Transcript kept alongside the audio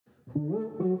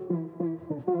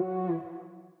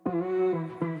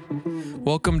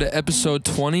Welcome to episode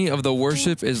 20 of the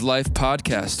Worship is Life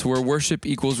podcast, where worship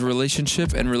equals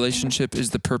relationship and relationship is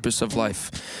the purpose of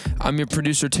life. I'm your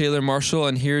producer, Taylor Marshall,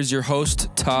 and here's your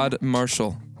host, Todd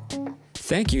Marshall.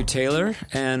 Thank you, Taylor,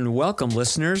 and welcome,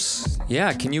 listeners.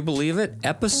 Yeah, can you believe it?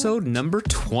 Episode number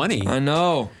 20. I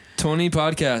know, 20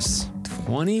 podcasts.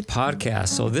 20 podcasts.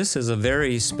 So this is a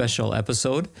very special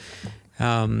episode.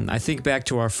 I think back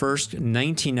to our first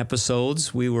 19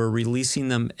 episodes. We were releasing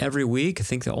them every week. I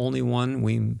think the only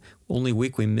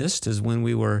week we missed is when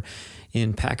we were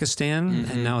in Pakistan.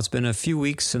 And now it's been a few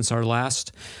weeks since our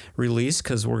last release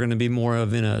because we're going to be more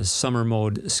of in a summer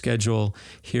mode schedule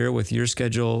here, with your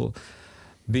schedule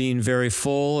being very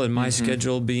full and my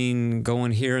schedule being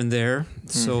going here and there.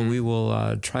 So we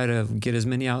will try to get as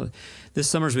many out this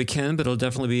summer as we can, but it'll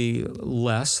definitely be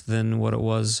less than what it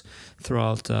was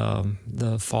throughout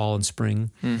the fall and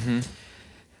spring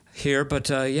here. But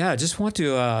I just want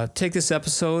to take this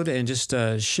episode and just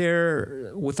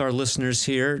share with our listeners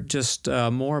here just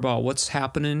more about what's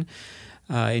happening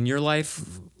in your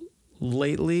life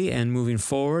lately and moving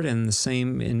forward, and the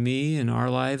same in me and our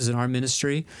lives and our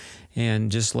ministry,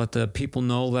 and just let the people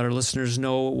know, let our listeners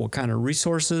know what kind of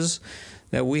resources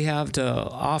that we have to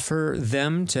offer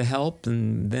them to help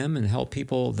them and help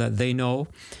people that they know.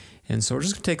 And so we're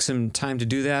just going to take some time to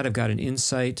do that. I've got an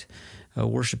insight, a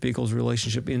Worship Equals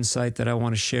Relationship insight that I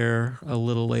want to share a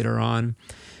little later on.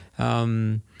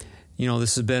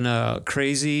 This has been a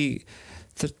crazy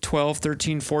 12,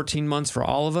 13, 14 months for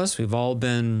all of us. We've all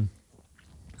been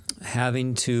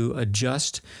having to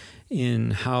adjust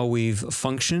in how we've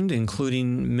functioned,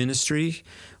 including ministry,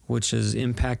 which has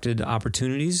impacted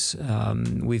opportunities.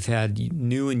 We've had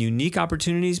new and unique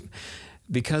opportunities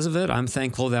because of it. I'm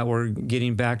thankful that we're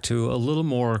getting back to a little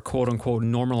more quote-unquote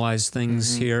normalized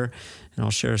things here, and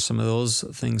I'll share some of those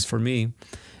things for me.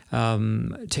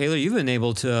 Taylor, you've been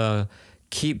able to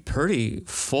keep pretty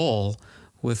full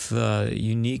with the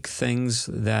unique things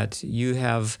that you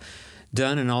have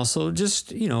done, and also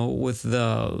just with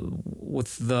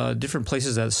the different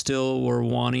places that still were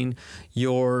wanting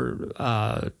your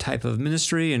type of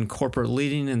ministry and corporate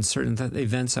leading, and certain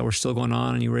events that were still going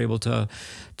on, and you were able to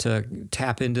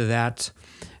tap into that.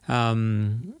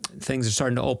 Things are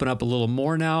starting to open up a little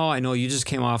more now. I know you just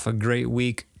came off a great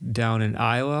week down in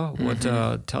Iowa.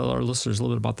 Tell our listeners a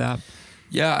little bit about that.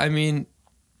 Yeah, I mean,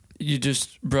 you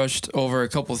just brushed over a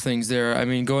couple of things there. I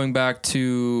mean, going back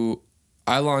to,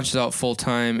 I launched out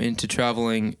full-time into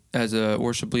traveling as a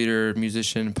worship leader,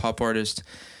 musician, pop artist,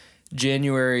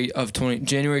 January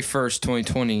 1st,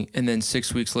 2020, and then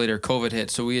 6 weeks later, COVID hit.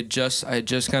 So I had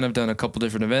just kind of done a couple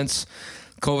different events.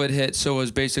 COVID hit, so I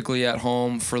was basically at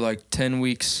home for like 10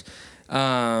 weeks.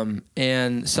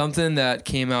 And something that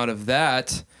came out of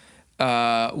that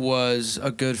was a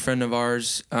good friend of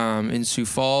ours in Sioux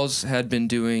Falls had been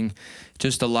doing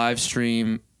just a live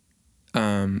stream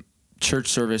church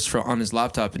service on his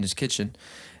laptop in his kitchen.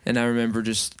 And I remember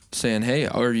just saying, hey,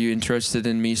 are you interested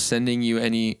in me sending you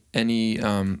any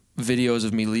videos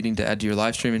of me leading to add to your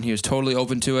live stream? And he was totally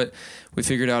open to it. We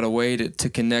figured out a way to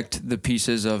connect the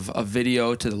pieces of a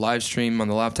video to the live stream on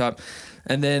the laptop.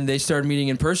 And then they started meeting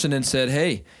in person and said,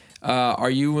 hey, are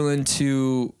you willing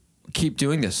to keep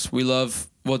doing this? We love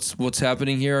what's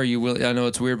happening here. Are you willing? I know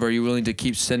it's weird, but are you willing to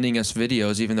keep sending us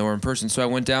videos even though we're in person? So I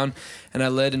went down and I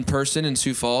led in person in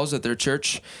Sioux Falls at their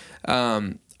church,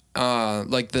 like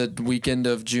the weekend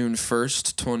of June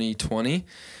 1st, 2020,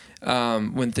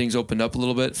 when things opened up a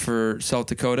little bit for South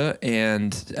Dakota.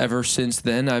 And ever since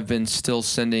then, I've been still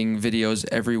sending videos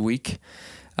every week.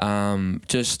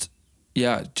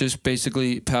 Just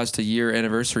basically past a year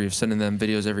anniversary of sending them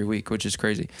videos every week, which is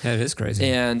crazy. Yeah, it is crazy.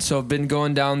 And so I've been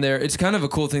going down there. It's kind of a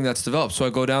cool thing that's developed. So I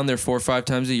go down there 4 or 5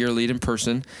 times a year, lead in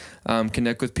person,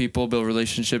 connect with people, build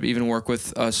relationship, even work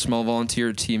with a small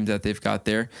volunteer team that they've got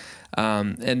there.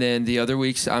 And then the other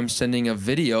weeks I'm sending a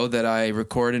video that I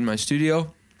record in my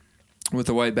studio with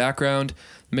a white background,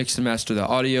 mix and master the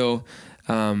audio,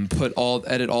 edit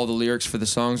all the lyrics for the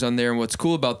songs on there. And what's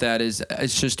cool about that is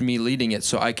it's just me leading it.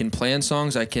 So I can plan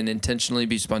songs, I can intentionally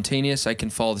be spontaneous, I can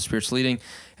follow the Spirit's leading,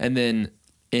 and then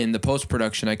in the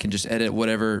post-production I can just edit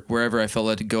wherever I felt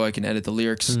led to go, I can edit the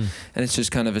lyrics, and it's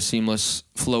just kind of a seamless,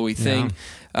 flowy thing,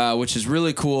 which is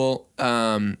really cool.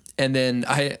 And then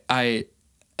I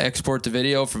export the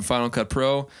video from Final Cut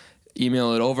Pro,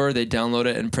 email it over, they download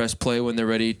it and press play when they're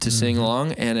ready to sing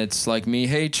along. And it's like me,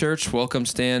 hey church, welcome,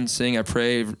 stand, sing, I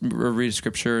pray, read a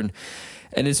scripture.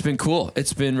 And it's been cool.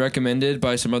 It's been recommended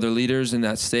by some other leaders in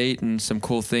that state and some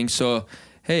cool things. So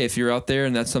hey, if you're out there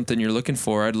and that's something you're looking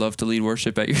for, I'd love to lead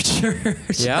worship at your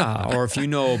church. Yeah, or if you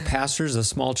know pastors of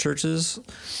small churches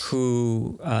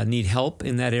who need help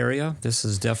in that area, this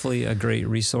is definitely a great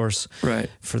resource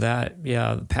for that.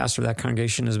 Yeah, the pastor of that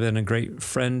congregation has been a great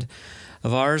friend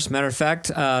of ours. Matter of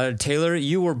fact, Taylor,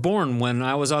 you were born when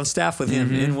I was on staff with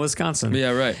him in Wisconsin.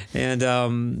 Yeah, right.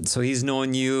 And so he's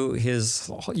known you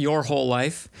your whole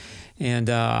life. And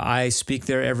I speak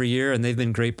there every year, and they've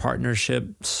been great partners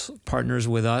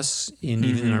with us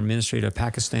even in our ministry to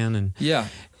Pakistan. And yeah,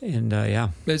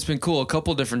 it's been cool. A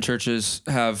couple different churches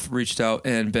have reached out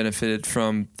and benefited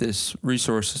from this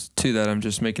resource too that I'm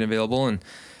just making available. And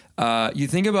you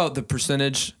think about the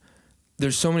percentage.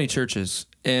 There's so many churches,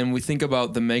 and we think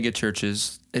about the mega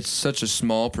churches. It's such a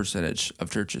small percentage of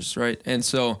churches, right? And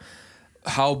so,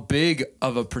 how big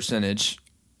of a percentage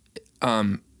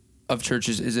of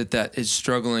churches is it that is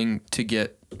struggling to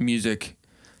get music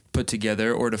put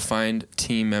together or to find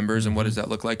team members, and what does that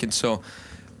look like? And so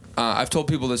I've told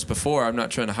people this before. I'm not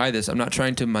trying to hide this. I'm not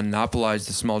trying to monopolize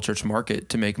the small church market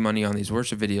to make money on these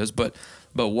worship videos, but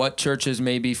what churches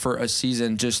maybe for a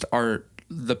season just are,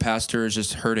 the pastor is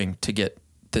just hurting to get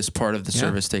this part of the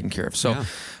service taken care of. So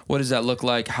what does that look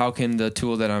like? How can the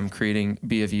tool that I'm creating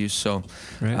be of use? So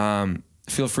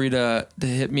feel free to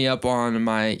hit me up on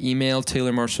my email,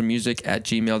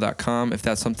 taylormarshallmusic@gmail.com, if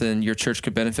that's something your church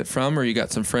could benefit from or you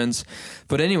got some friends.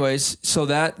 But anyways, so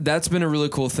that's been a really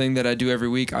cool thing that I do every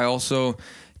week. I also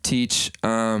teach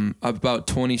about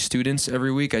 20 students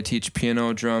every week. I teach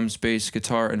piano, drums, bass,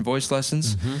 guitar, and voice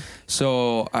lessons.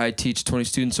 So I teach 20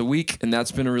 students a week, and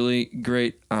that's been a really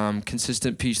great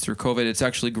consistent piece through COVID. It's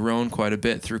actually grown quite a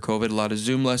bit through COVID. A lot of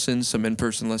Zoom lessons, some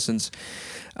in-person lessons.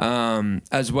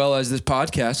 As well as this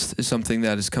podcast is something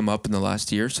that has come up in the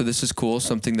last year. So this is cool,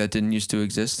 something that didn't used to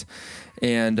exist.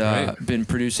 And been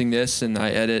producing this, and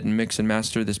I edit and mix and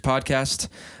master this podcast.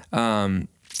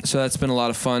 So that's been a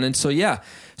lot of fun. And so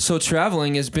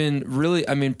traveling has been really,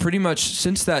 pretty much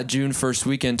since that June 1st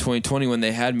weekend, 2020, when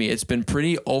they had me, it's been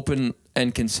pretty open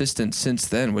and consistent since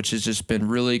then, which has just been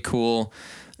really cool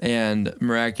and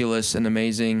miraculous and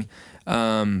amazing.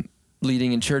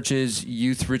 Leading in churches,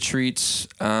 youth retreats,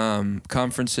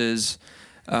 conferences,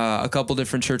 a couple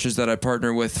different churches that I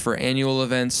partner with for annual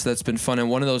events. That's been fun. And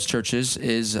one of those churches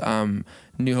is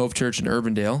New Hope Church in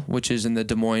Urbandale, which is in the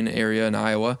Des Moines area in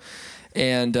Iowa.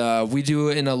 And we do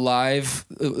it in a live,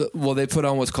 they put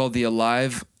on what's called the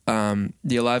Alive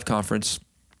conference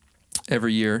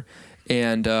every year.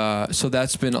 And so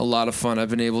that's been a lot of fun.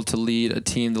 I've been able to lead a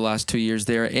team the last 2 years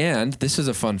there. And this is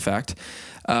a fun fact.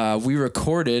 We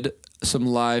recorded some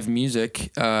live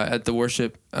music at the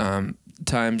worship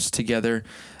times together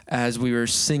as we were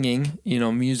singing,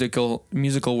 musical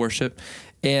worship.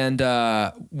 And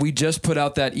we just put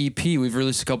out that EP. We've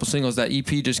released a couple singles. That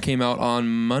EP just came out on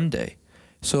Monday.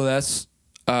 So that's,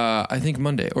 I think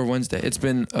Monday or Wednesday. It's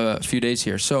been a few days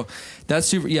here. So that's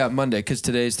super. Yeah, Monday, because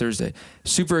today's Thursday.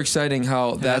 Super exciting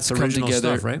how that's come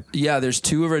together. Stuff, right? Yeah, there's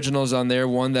 2 originals on there.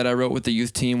 One that I wrote with the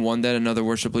youth team, one that another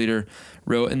worship leader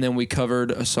wrote. And then we covered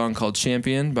a song called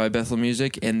Champion by Bethel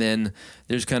Music. And then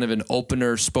there's kind of an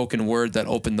opener spoken word that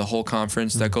opened the whole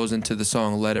conference that goes into the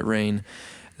song Let It Rain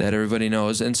that everybody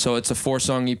knows. And so it's a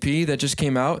 4-song EP that just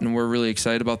came out, and we're really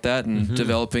excited about that and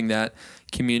developing that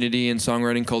community and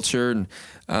songwriting culture. And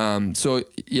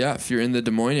if you're in the Des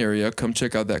Moines area, come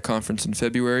check out that conference in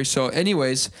February. So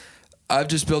anyways, I've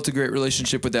just built a great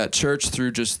relationship with that church through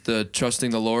just the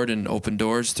trusting the Lord and open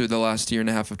doors through the last year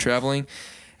and a half of traveling.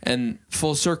 And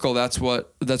full circle, that's where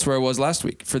I was last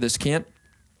week for this camp.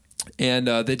 And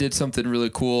they did something really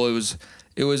cool.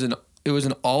 It was an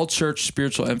all church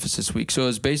spiritual emphasis week. So it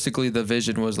was basically, the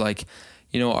vision was like,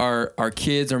 our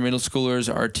kids, our middle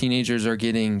schoolers, our teenagers are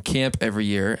getting camp every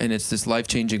year, and it's this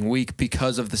life-changing week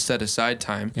because of the set aside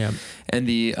time and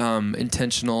the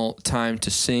intentional time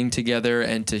to sing together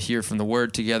and to hear from the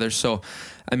word together. So,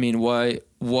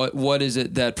 what is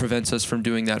it that prevents us from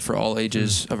doing that for all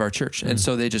ages of our church? And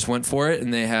so they just went for it,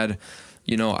 and they had,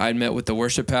 I met with the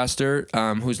worship pastor,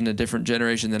 who's in a different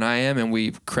generation than I am, and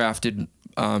we crafted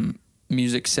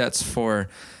music sets for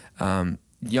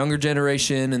younger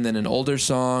generation, and then an older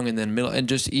song, and then middle, and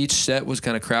just each set was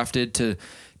kind of crafted to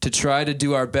try to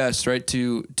do our best, right,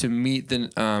 to meet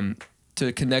the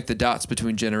to connect the dots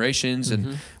between generations.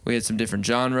 And we had some different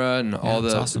genre and all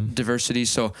the diversity.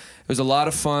 So it was a lot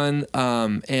of fun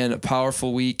and a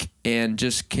powerful week, and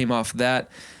just came off that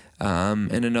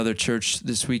in another church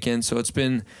this weekend. So it's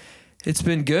been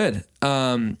good.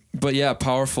 But yeah,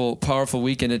 powerful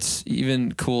week. And it's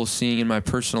even cool seeing in my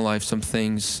personal life some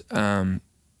things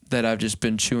that I've just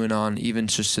been chewing on, even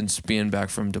just since being back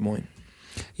from Des Moines.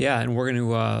 Yeah, and we're going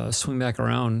to circle back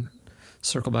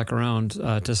around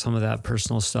to some of that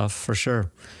personal stuff for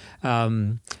sure.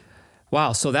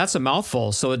 Wow, so that's a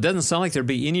mouthful. So it doesn't sound like there'd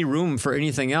be any room for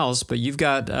anything else, but you've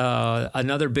got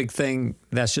another big thing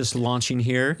that's just launching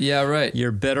here. Yeah, right.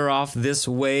 Your Better Off This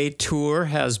Way tour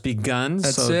has begun.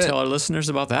 That's so it. Tell our listeners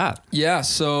about that. Yeah,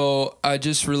 so I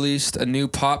just released a new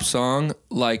pop song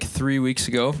like 3 weeks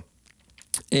ago,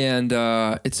 and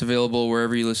it's available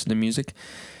wherever you listen to music.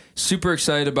 Super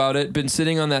excited about it. Been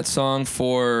sitting on that song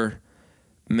for,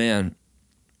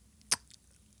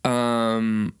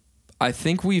 I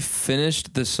think we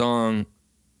finished the song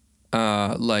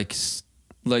like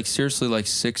seriously like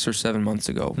 6 or 7 months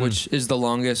ago, which is the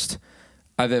longest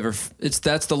I've ever.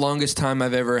 That's the longest time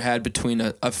I've ever had between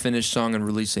a finished song and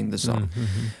releasing the song.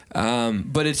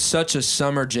 But it's such a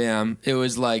summer jam. It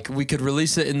was like we could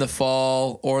release it in the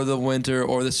fall or the winter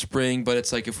or the spring, but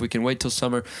it's like if we can wait till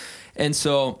summer, and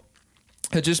so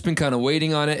I've just been kind of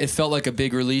waiting on it. It felt like a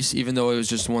big release, even though it was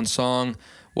just one song.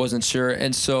 Wasn't sure,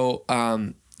 and so.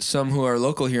 Some who are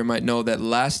local here might know that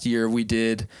last year we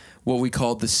did what we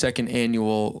called the second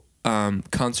annual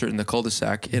concert in the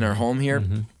cul-de-sac in our home here.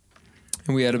 And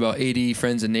we had about 80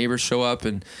 friends and neighbors show up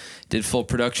and did full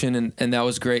production, and that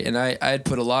was great. And I had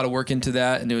put a lot of work into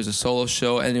that, and it was a solo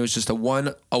show, and it was just a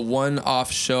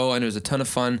one-off show, and it was a ton of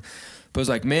fun. But I was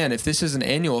like, man, if this is an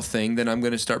annual thing, then I'm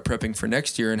going to start prepping for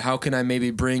next year, and how can I maybe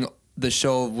bring the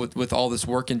show with all this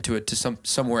work into it to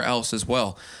somewhere else as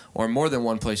well, or more than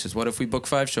one places. What if we book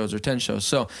 5 shows or 10 shows?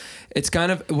 So it's kind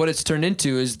of what it's turned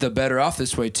into is the Better Off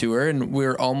This Way tour, and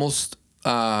we're almost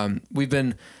I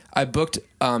booked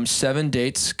 7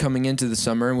 dates coming into the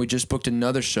summer, and we just booked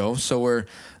another show. So we're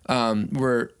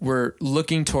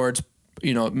looking towards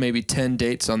maybe 10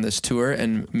 dates on this tour,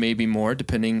 and maybe more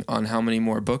depending on how many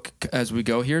more book as we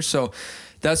go here. So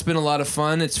that's been a lot of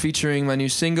fun. It's featuring my new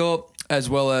single, as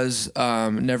well as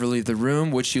Never Leave the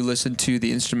Room, which you listen to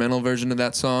the instrumental version of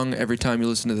that song every time you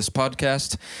listen to this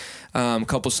podcast. A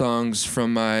couple songs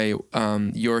from my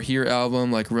You're Here album,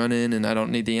 like Run In and I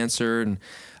Don't Need the Answer.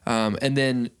 And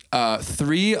then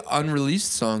 3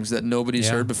 unreleased songs that nobody's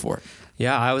heard before.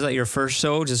 Yeah, I was at your first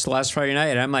show just last Friday night,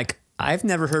 and I'm like, I've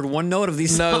never heard one note of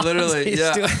these songs. No, literally,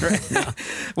 yeah. Right now.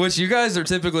 Which you guys are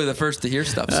typically the first to hear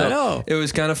stuff. So I know. It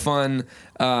was kind of fun.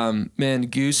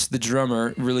 Goose, the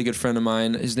drummer, really good friend of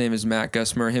mine, his name is Matt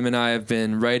Gusmer. Him and I have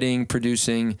been writing,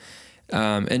 producing,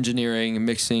 engineering,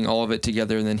 mixing all of it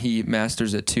together, and then he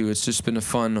masters it too. It's just been a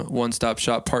fun one-stop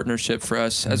shop partnership for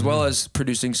us, as well as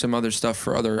producing some other stuff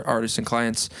for other artists and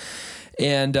clients.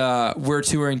 And we're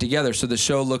touring together. So the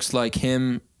show looks like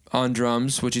him on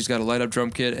drums, which he's got a light up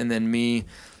drum kit, and then me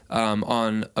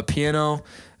on a piano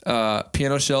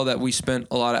shell that we spent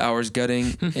a lot of hours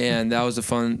gutting, and that was a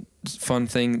fun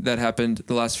thing that happened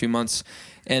the last few months.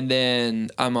 And then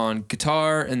I'm on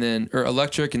guitar, or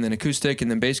electric, and then acoustic,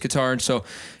 and then bass guitar. And so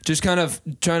just kind of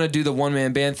trying to do the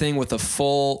one-man band thing with a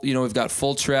full, we've got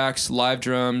full tracks, live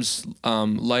drums,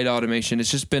 light automation.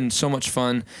 It's just been so much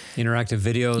fun. Interactive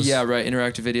videos. Yeah, right,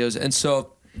 interactive videos. And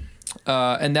so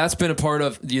and that's been a part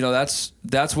of, that's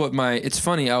what it's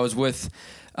funny. I was with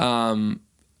a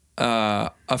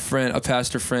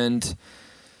pastor friend.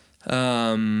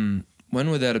 When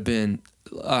would that have been?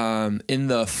 In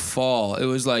the fall. It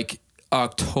was like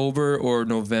October or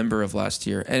November of last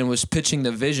year, and it was pitching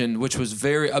the vision, which was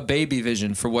a baby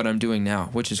vision for what I'm doing now,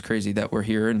 which is crazy that we're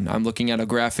here. And I'm looking at a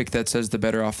graphic that says the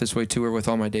Better Off This Way tour with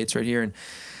all my dates right here. And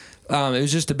it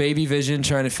was just a baby vision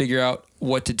trying to figure out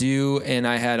what to do. And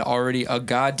I had already a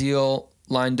God deal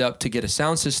lined up to get a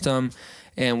sound system,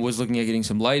 and was looking at getting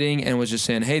some lighting, and was just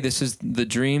saying, hey, this is the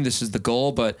dream, this is the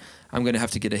goal, but I'm going to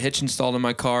have to get a hitch installed in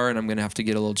my car, and I'm going to have to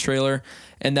get a little trailer.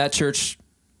 And that church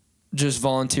just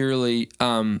voluntarily,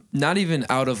 not even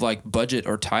out of like budget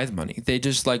or tithe money, they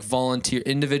just like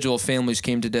individual families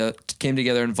came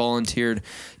together and volunteered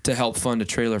to help fund a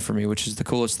trailer for me, which is the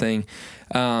coolest thing.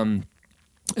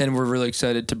 And we're really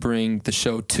excited to bring the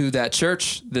show to that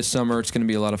church this summer. It's going to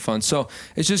be a lot of fun. So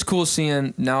it's just cool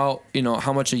seeing now,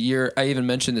 how much a year, I even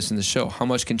mentioned this in the show, how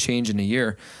much can change in a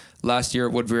year. Last year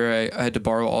at Woodbury, I had to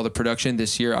borrow all the production.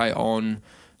 This year, I own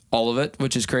all of it,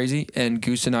 which is crazy. And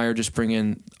Goose and I are just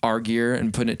bringing our gear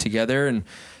and putting it together and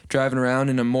driving around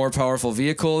in a more powerful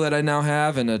vehicle that I now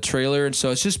have, and a trailer. And so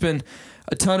it's just been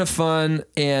a ton of fun.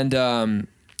 And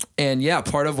yeah,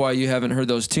 part of why you haven't heard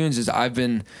those tunes is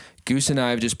Goose and I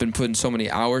have just been putting so many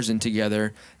hours in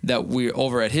together that we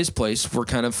over at his place, we're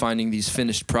kind of finding these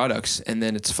finished products. And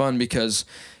then it's fun because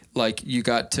like you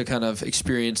got to kind of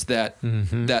experience that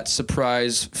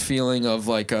surprise feeling of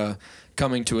like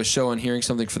coming to a show and hearing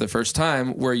something for the first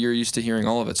time where you're used to hearing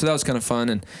all of it. So that was kind of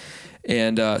fun.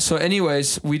 And so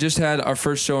anyways, we just had our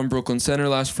first show in Brooklyn Center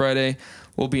last Friday.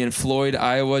 We'll be in Floyd,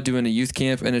 Iowa, doing a youth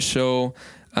camp and a show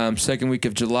second week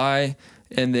of July.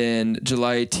 And then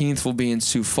July 18th, we'll be in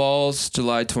Sioux Falls.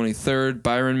 July 23rd,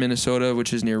 Byron, Minnesota,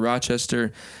 which is near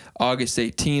Rochester. August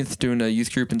 18th, doing a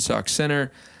youth group in Sauk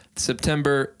Center.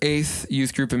 September 8th,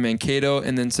 youth group in Mankato.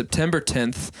 And then September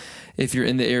 10th, if you're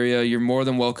in the area, you're more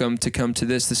than welcome to come to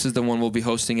this. This is the one we'll be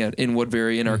hosting in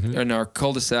Woodbury in our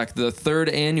cul-de-sac, the third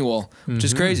annual, which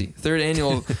is crazy. Third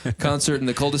annual concert in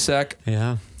the cul-de-sac.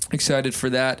 Yeah. Excited for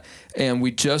that. And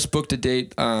we just booked a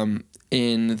date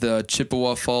in the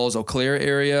Chippewa Falls, Eau Claire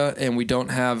area, and we don't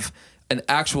have an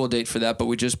actual date for that, but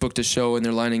we just booked a show and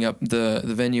they're lining up the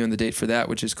venue and the date for that,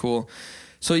 which is cool.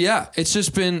 So yeah,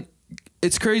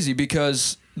 it's crazy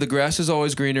because the grass is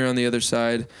always greener on the other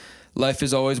side. Life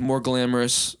is always more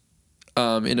glamorous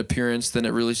in appearance than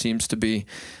it really seems to be.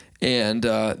 And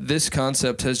this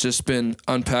concept has just been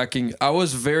unpacking. I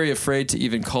was very afraid to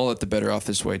even call it the Better Off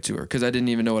This Way tour because I didn't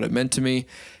even know what it meant to me.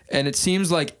 And it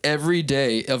seems like every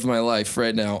day of my life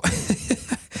right now,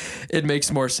 it makes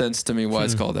more sense to me why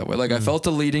it's called that way. Like I felt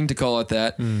the leading to call it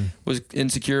that, was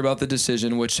insecure about the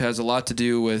decision, which has a lot to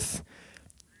do with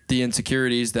the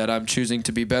insecurities that I'm choosing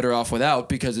to be better off without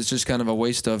because it's just kind of a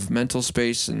waste of mental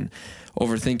space and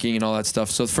overthinking and all that stuff.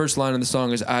 So the first line of the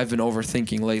song is, I've been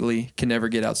overthinking lately, can never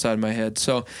get outside my head.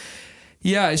 So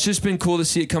yeah, it's just been cool to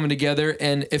see it coming together.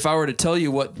 And if I were to tell you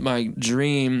what my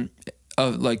dream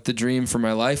the dream for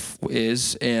my life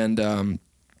is, and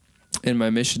in my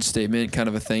mission statement kind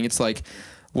of a thing, it's like,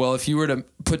 well, if you were to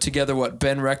put together what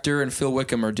Ben Rector and Phil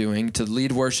Wickham are doing to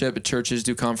lead worship at churches,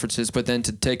 do conferences, but then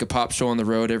to take a pop show on the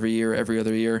road every year, every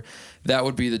other year, that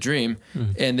would be the dream.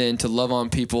 And then to love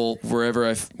on people wherever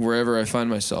I find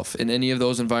myself, in any of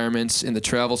those environments, in the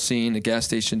travel scene, the gas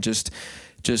station, just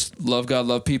love God,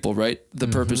 love people, right? The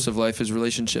purpose of life is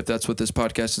relationship. That's what this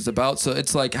podcast is about. So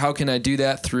it's like, how can I do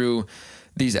that through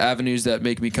these avenues that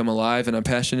make me come alive and I'm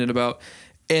passionate about?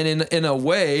 And in a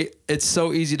way, it's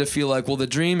so easy to feel like, well, the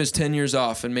dream is 10 years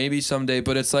off and maybe someday,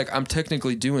 but it's like I'm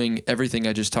technically doing everything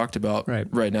I just talked about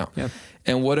right now. Yep.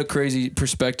 And what a crazy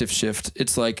perspective shift.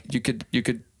 It's like you could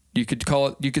call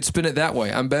it, you could spin it that way.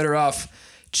 I'm better off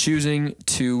choosing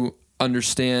to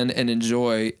understand and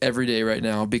enjoy every day right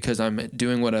now because I'm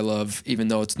doing what I love, even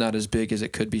though it's not as big as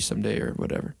it could be someday or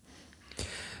whatever.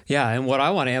 Yeah, and what I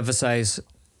want to emphasize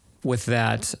with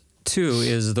that too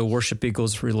is the worship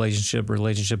equals relationship.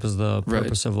 Relationship is the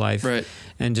purpose of life. Right.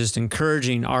 And just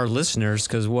encouraging our listeners,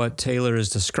 because what Taylor is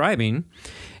describing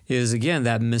is, again,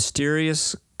 that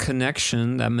mysterious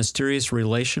connection, that mysterious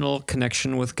relational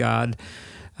connection with God.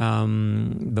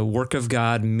 The work of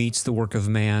God meets the work of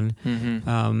man.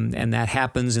 And that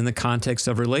happens in the context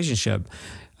of relationship.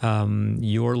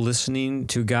 You're listening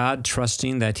to God,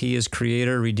 trusting that He is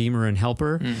creator, redeemer, and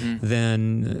helper.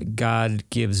 Then God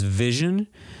gives vision.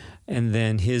 And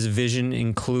then His vision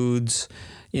involves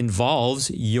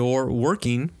your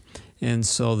working. And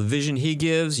so the vision He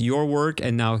gives, your work,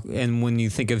 and when you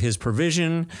think of His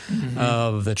provision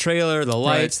of the trailer, the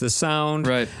lights, the sound,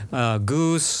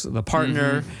 Goose, the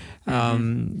partner,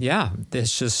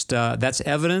 it's just that's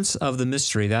evidence of the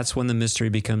mystery. That's when the mystery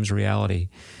becomes reality.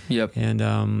 Yep. And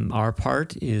our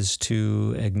part is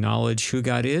to acknowledge who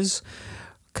God is,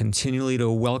 continually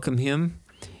to welcome Him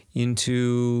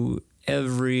into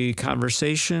every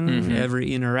conversation,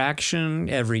 every interaction,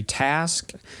 every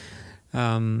task,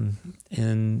 and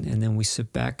then we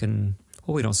sit back and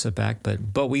we don't sit back,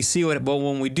 but we see what. But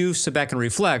when we do sit back and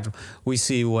reflect, we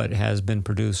see what has been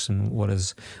produced and what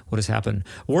has happened.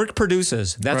 Work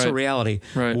produces. That's a reality.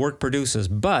 Right. Work produces,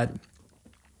 but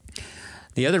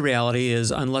the other reality is,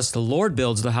 unless the Lord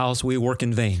builds the house, we work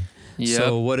in vain. Yep.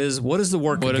 So what is the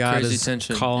work that God is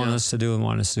calling us to do and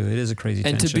want us to do? It is a crazy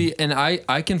tension. And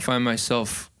I can find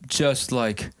myself just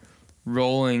like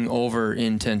rolling over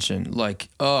in tension. Like,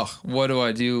 what do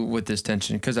I do with this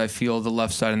tension? Because I feel the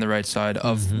left side and the right side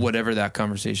of whatever that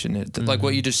conversation is. Like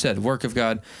what you just said, work of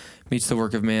God meets the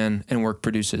work of man, and work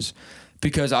produces.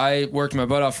 Because I worked my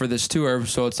butt off for this tour,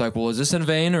 so it's like, well, is this in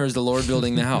vain or is the Lord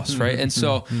building the house, right? And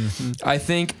so I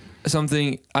think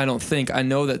I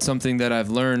know that something that I've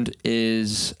learned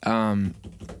is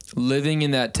living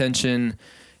in that tension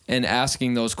and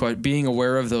asking those questions, being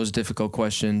aware of those difficult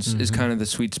questions is kind of the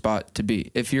sweet spot to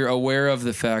be. If you're aware of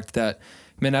the fact that,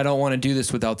 man, I don't want to do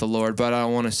this without the Lord, but I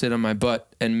don't want to sit on my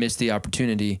butt and miss the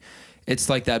opportunity. It's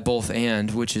like that both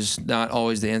and, which is not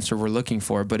always the answer we're looking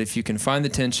for. But if you can find the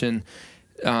tension,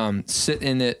 sit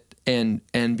in it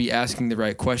and be asking the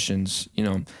right questions,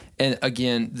 and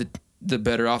again, the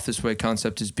Better Off This Way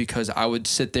concept is because I would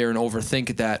sit there and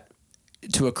overthink that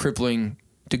to a crippling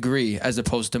degree, as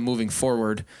opposed to moving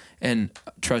forward and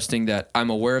trusting that I'm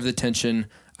aware of the tension.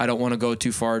 I don't want to go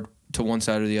too far to one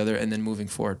side or the other, and then moving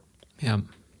forward. Yeah.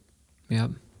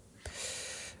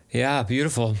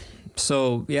 Beautiful.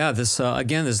 So this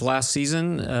again, this last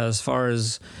season, as far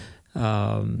as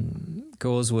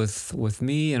goes with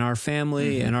me and our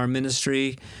family and our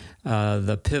ministry,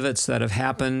 the pivots that have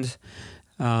happened.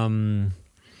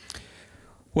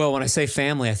 Well, when I say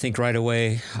family, I think right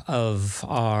away of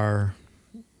our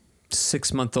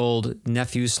 6-month-old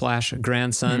nephew /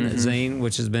 grandson, Zane,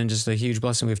 which has been just a huge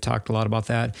blessing. We've talked a lot about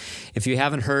that. If you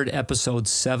haven't heard episode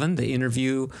 7, the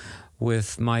interview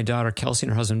with my daughter Kelsey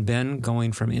and her husband Ben,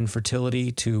 going from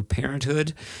infertility to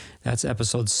parenthood, that's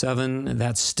episode 7.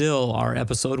 That's still our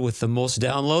episode with the most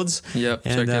downloads. Yep,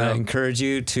 and check it out. I encourage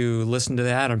you to listen to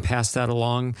that and pass that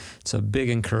along. It's a big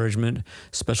encouragement,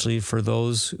 especially for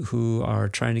those who are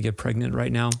trying to get pregnant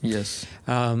right now. Yes.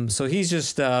 So he's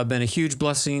just been a huge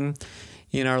blessing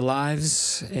in our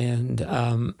lives, and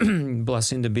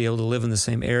blessing to be able to live in the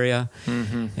same area.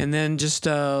 And then just,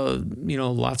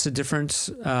 lots of different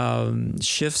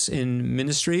shifts in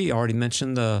ministry. You already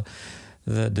mentioned the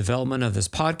development of this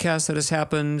podcast that has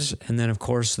happened. And then, of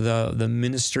course, the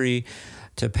ministry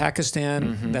to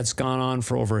Pakistan that's gone on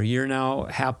for over a year now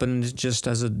happened just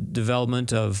as a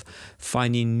development of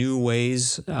finding new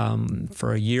ways.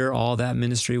 For a year, all that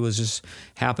ministry was just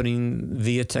happening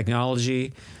via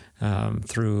technology,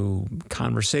 through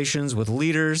conversations with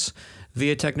leaders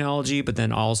via technology, but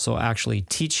then also actually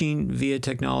teaching via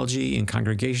technology in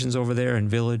congregations over there and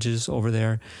villages over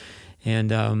there. And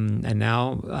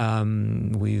now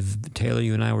Taylor,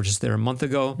 you and I were just there a month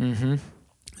ago.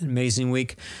 Amazing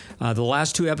week. The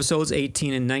last 2 episodes,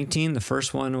 18 and 19, the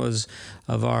first one was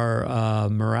of our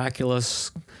miraculous,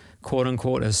 quote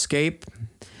unquote, escape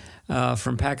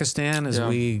from Pakistan, as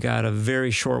we got a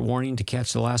very short warning to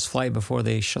catch the last flight before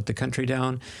they shut the country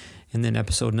down. And then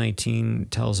episode 19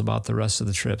 tells about the rest of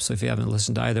the trip. So if you haven't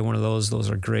listened to either one of those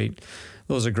are great.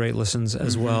 Those are great listens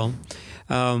as well.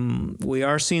 We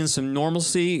are seeing some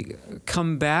normalcy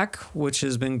come back, which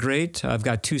has been great. I've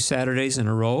got 2 Saturdays in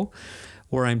a row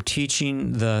where I'm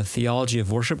teaching the Theology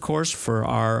of Worship course for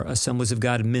our Assemblies of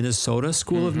God Minnesota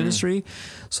School of Ministry.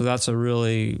 So that's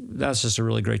just a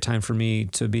really great time for me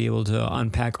to be able to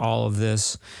unpack all of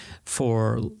this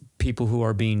for people who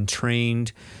are being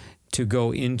trained to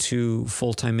go into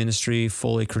full-time ministry,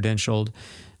 fully credentialed.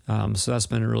 So that's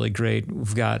been really great.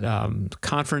 We've got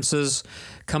conferences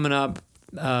coming up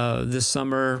this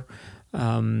summer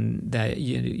that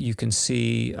you can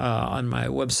see on my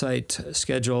website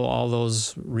schedule. All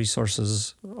those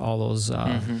resources, all those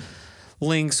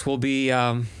links will be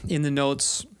in the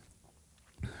notes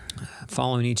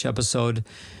following each episode.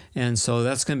 And so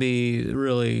that's going to be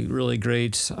really, really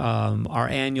great. Our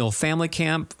annual family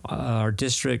camp, our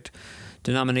district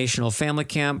denominational family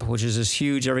camp, which is just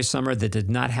huge every summer, that did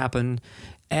not happen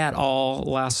at all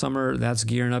last summer. That's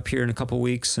gearing up here in a couple of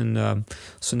weeks. And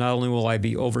so not only will I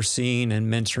be overseeing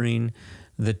and mentoring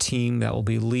the team that will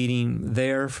be leading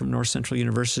there from North Central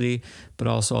University, but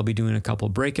also I'll be doing a couple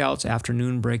breakouts,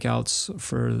 afternoon breakouts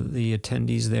for the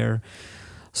attendees there.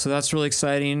 So that's really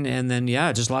exciting. And then,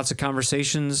 just lots of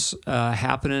conversations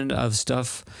happening of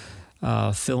stuff,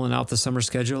 filling out the summer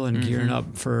schedule and gearing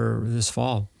up for this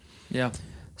fall. Yeah.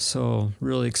 So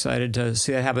really excited to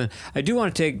see that happen. I do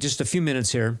want to take just a few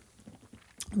minutes here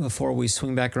before we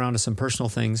swing back around to some personal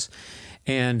things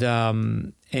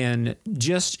and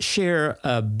just share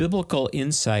a biblical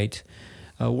insight,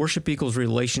 Worship Equals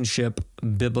Relationship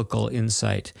biblical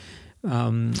insight.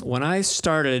 When I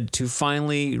started to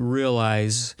finally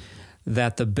realize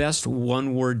that the best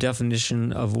one-word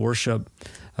definition of worship,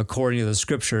 according to the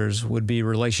scriptures, would be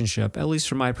relationship, at least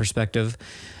from my perspective,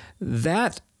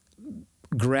 that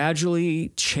gradually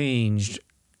changed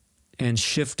and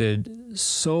shifted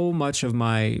so much of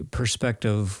my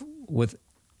perspective with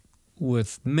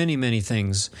many, many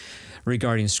things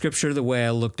regarding Scripture, the way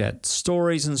I looked at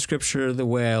stories in Scripture, the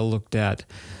way I looked at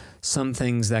some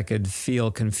things that could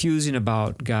feel confusing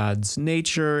about God's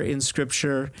nature in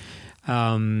Scripture,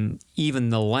 even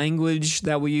the language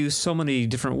that we use, so many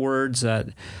different words that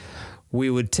we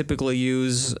would typically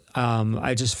use.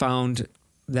 I just found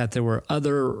that there were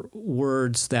other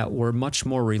words that were much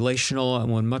more relational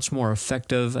and were much more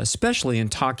effective, especially in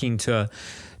talking to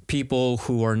people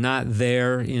who are not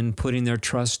there in putting their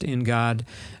trust in God.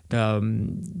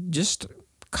 Just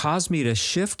caused me to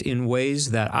shift in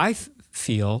ways that I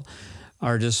feel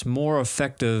are just more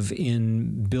effective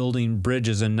in building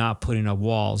bridges and not putting up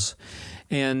walls.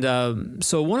 And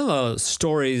so one of the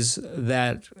stories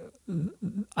that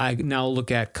I now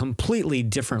look at completely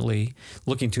differently,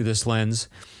 looking through this lens,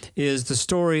 is the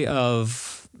story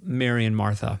of Mary and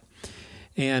Martha.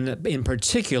 And in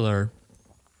particular,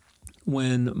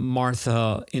 when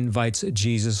Martha invites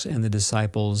Jesus and the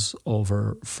disciples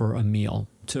over for a meal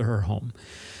to her home.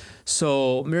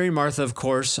 So Mary and Martha, of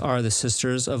course, are the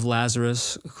sisters of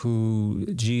Lazarus, who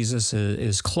Jesus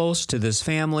is close to this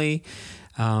family.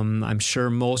 I'm sure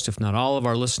most, if not all, of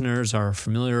our listeners are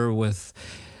familiar with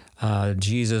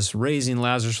Jesus raising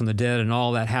Lazarus from the dead, and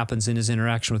all that happens in his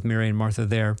interaction with Mary and Martha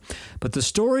there. But the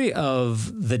story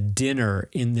of the dinner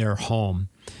in their home,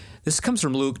 this comes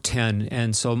from Luke 10.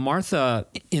 And so Martha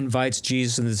invites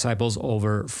Jesus and the disciples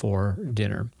over for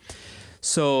dinner.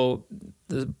 So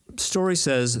the story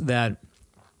says that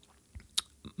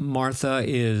Martha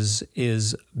is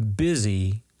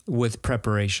busy with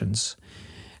preparations.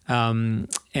 And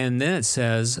then it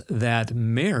says that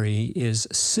Mary is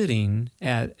sitting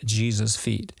at Jesus'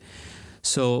 feet.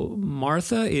 So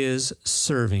Martha is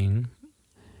serving.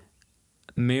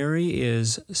 Mary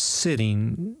is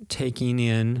sitting, taking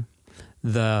in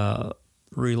the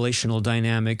relational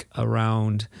dynamic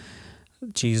around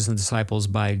Jesus and the disciples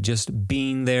by just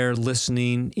being there,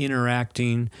 listening,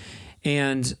 interacting.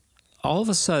 And all of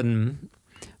a sudden,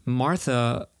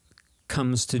 Martha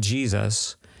comes to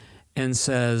Jesus and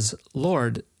says,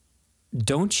 "Lord,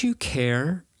 don't you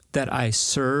care that I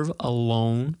serve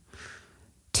alone?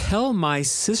 Tell my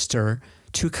sister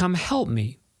to come help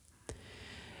me."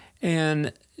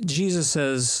 And Jesus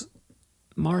says,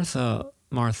 "Martha,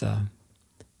 Martha,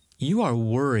 you are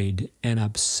worried and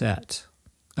upset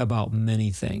about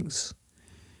many things,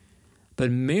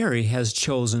 but Mary has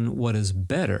chosen what is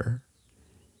better,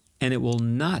 and it will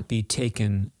not be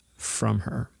taken from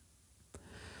her."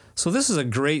 So this is a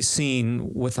great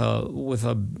scene with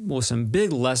some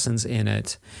big lessons in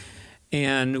it.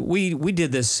 And we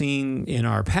did this scene in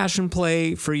our Passion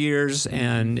Play for years,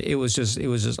 and it was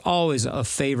just always a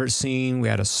favorite scene. We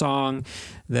had a song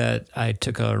that I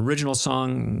took an original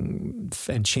song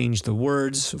and changed the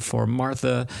words for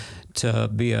Martha to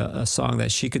be a song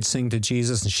that she could sing to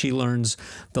Jesus, and she learns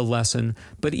the lesson.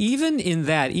 But even in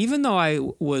that, even though I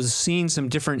was seeing some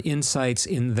different insights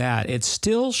in that, it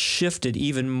still shifted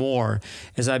even more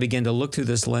as I began to look through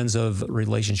this lens of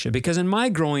relationship. Because in my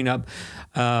growing up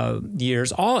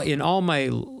years, all my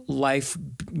life,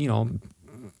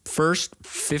 first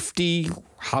 50,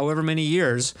 however many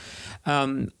years,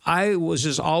 I was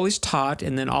just always taught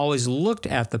and then always looked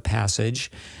at the passage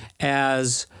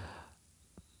as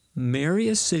Mary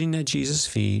is sitting at Jesus'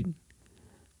 feet.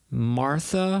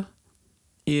 Martha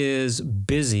is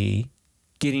busy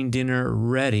getting dinner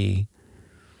ready.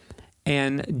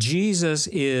 And Jesus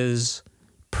is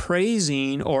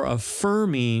praising or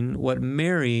affirming what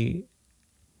Mary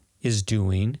is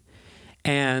doing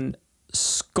and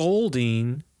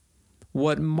scolding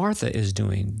what Martha is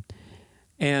doing.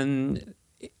 And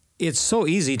it's so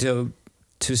easy to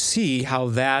see how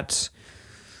that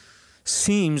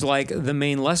seems like the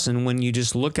main lesson when you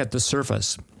just look at the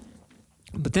surface.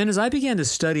 But then as I began to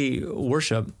study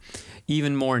worship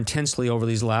even more intensely over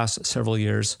these last several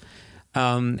years,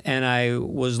 and I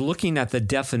was looking at the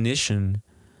definition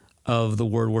of the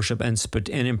word worship, and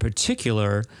in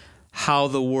particular,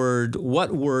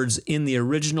 what words in the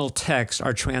original text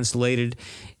are translated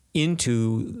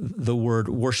into the word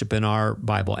worship in our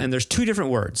Bible. And there's two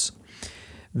different words.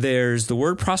 There's the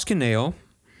word proskuneo,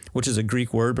 which is a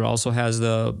Greek word, but also has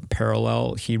the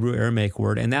parallel Hebrew Aramaic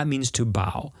word, and that means to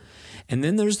bow. And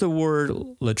then there's the word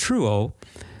latruo,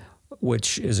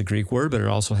 which is a Greek word, but it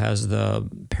also has the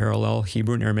parallel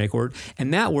Hebrew and Aramaic word,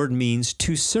 and that word means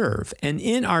to serve. And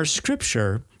in our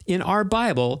scripture, in our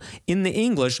Bible, in the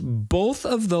English, both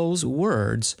of those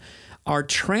words are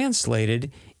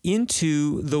translated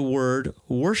into the word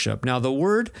worship. Now, the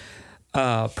word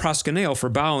proskuneo for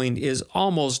bowing is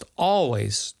almost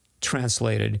always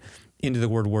translated into the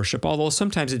word worship, although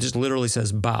sometimes it just literally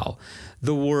says bow.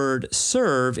 The word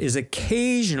serve is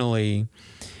occasionally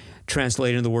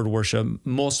translated into the word worship,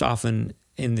 most often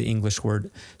in the English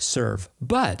word serve.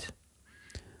 But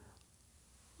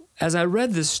as I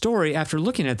read this story, after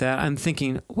looking at that, I'm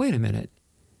thinking, wait a minute.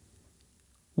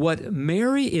 What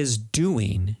Mary is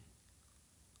doing,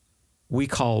 we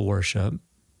call worship,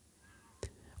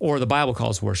 or the Bible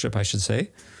calls worship, I should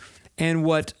say. And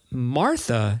what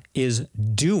Martha is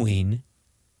doing,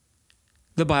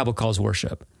 the Bible calls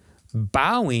worship.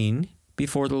 Bowing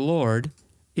before the Lord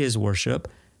is worship.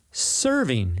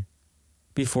 Serving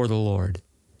before the Lord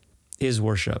is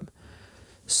worship.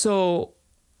 So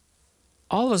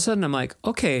all of a sudden I'm like,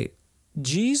 okay,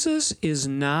 Jesus is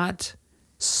not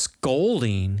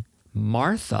scolding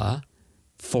Martha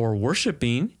for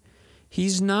worshiping.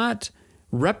 He's not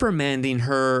reprimanding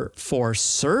her for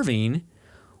serving.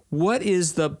 What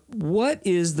is the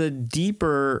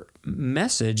deeper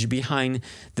message behind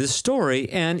this story?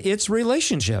 And it's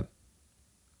relationship.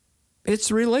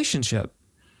 It's relationship.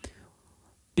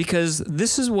 Because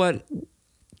this is what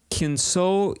can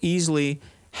so easily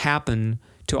happen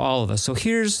to all of us. So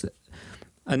here's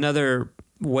another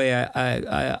way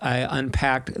I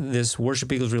unpacked this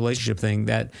worship equals relationship thing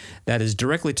that is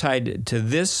directly tied to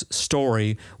this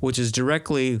story, which is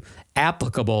directly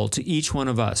applicable to each one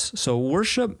of us. So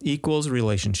worship equals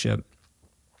relationship.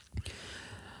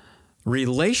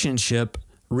 Relationship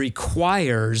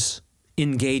requires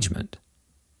engagement.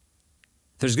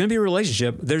 If there's going to be a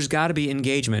relationship, there's got to be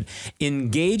engagement.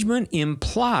 Engagement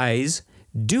implies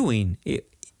doing.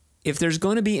 If there's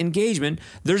going to be engagement,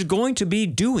 there's going to be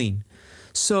doing.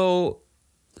 So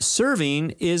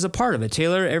serving is a part of it.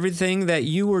 Taylor, everything that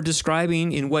you were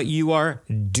describing in what you are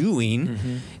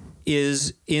doing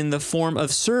is in the form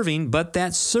of serving, but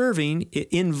that serving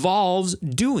involves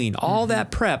doing. All that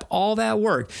prep, all that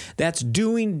work, that's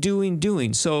doing.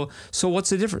 So what's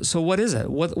the difference? So what is it?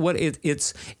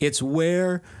 It's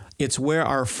where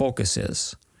our focus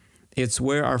is. It's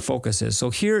where our focus is. So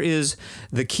here is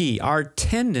the key. Our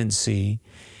tendency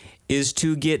is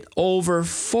to get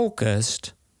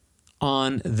over-focused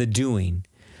on the doing.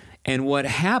 And what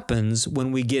happens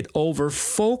when we get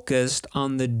over-focused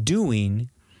on the doing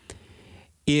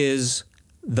is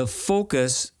the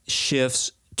focus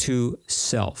shifts to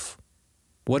self.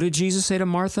 What did Jesus say to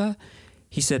Martha?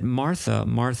 He said, Martha,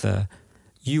 Martha,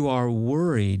 you are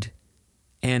worried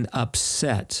and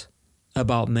upset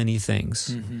about many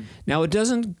things. Now, it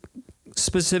doesn't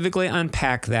specifically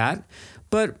unpack that,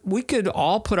 but we could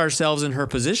all put ourselves in her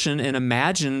position and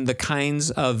imagine the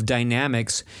kinds of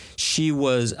dynamics she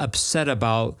was upset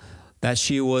about, that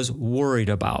she was worried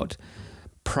about.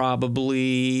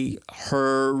 Probably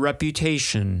her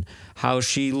reputation, how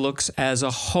she looks as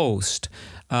a host,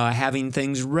 having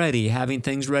things ready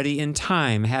in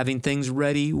time, having things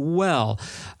ready well.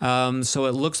 So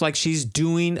it looks like she's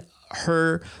doing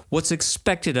what's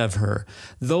expected of her.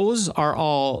 Those are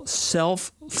all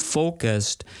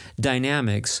self-focused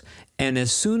dynamics. And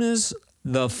as soon as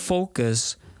the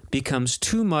focus becomes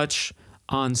too much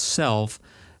on self,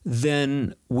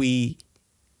 then we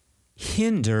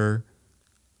hinder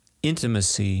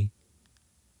intimacy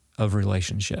of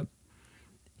relationship.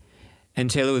 And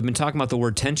Taylor, we've been talking about the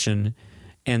word tension,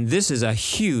 and this is a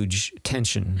huge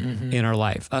tension in our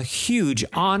life, a huge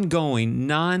ongoing,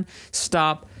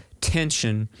 non-stop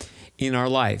tension in our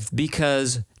life,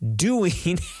 because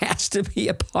doing has to be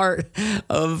a part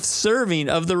of serving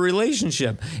of the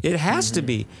relationship. It has to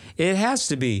be. It has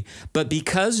to be. But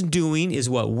because doing is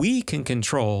what we can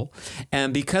control,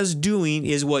 and because doing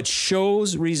is what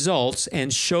shows results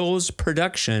and shows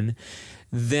production,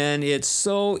 then it's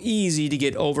so easy to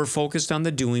get over-focused on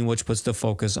the doing, which puts the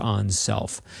focus on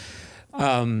self.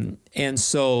 And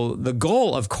so the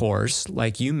goal, of course,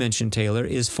 like you mentioned, Taylor,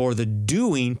 is for the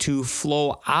doing to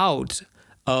flow out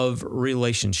of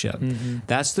relationship.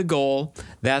 That's the goal.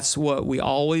 That's what we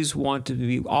always want to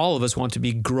be. All of us want to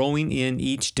be growing in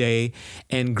each day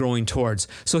and growing towards.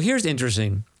 So here's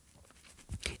interesting.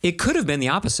 It could have been the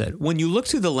opposite. When you look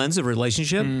through the lens of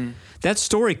relationship, that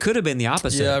story could have been the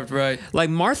opposite. Yeah, right. Like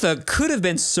Martha could have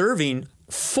been serving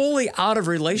fully out of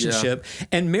relationship,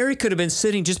 and Mary could have been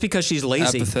sitting just because she's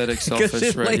lazy. Apathetic,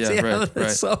 selfish, right? Lazy. Yeah,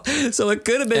 right. So it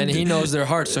could have been. And he knows their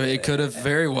heart, so it could have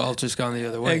very well just gone the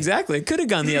other way. Exactly. It could have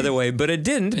gone the other way, but it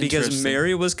didn't, because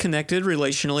Mary was connected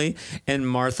relationally and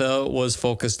Martha was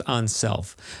focused on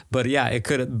self. But yeah, it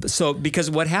could have. So because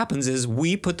what happens is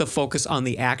we put the focus on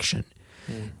the action,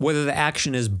 whether the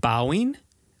action is bowing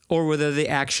or whether the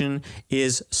action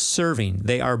is serving.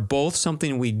 They are both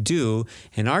something we do,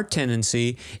 and our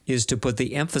tendency is to put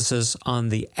the emphasis on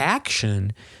the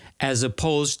action as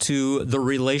opposed to the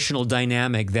relational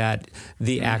dynamic that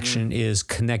the action is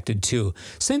connected to.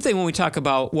 Same thing when we talk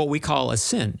about what we call a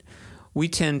sin. We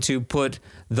tend to put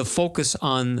the focus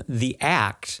on the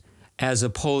act as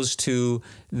opposed to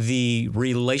the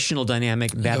relational dynamic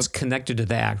that's connected to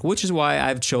the act, which is why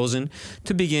I've chosen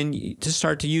to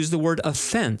start to use the word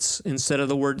offense instead of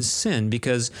the word sin,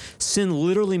 because sin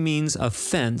literally means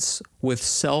offense with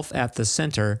self at the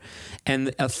center,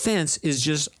 and offense is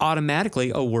just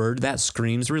automatically a word that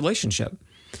screams relationship.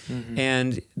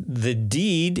 And the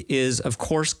deed is, of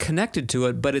course, connected to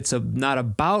it, but it's not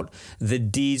about the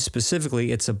deed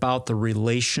specifically. It's about the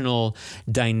relational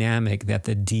dynamic that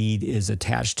the deed is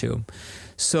attached to.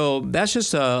 So that's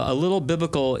just a little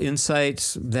biblical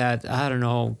insight that, I don't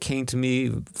know, came to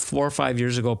me 4 or 5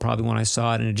 years ago probably when I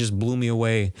saw it, and it just blew me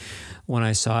away when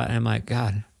I saw it. And I'm like,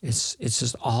 God, it's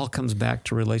just all comes back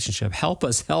to relationship. Help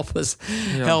us,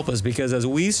 because as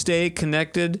we stay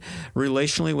connected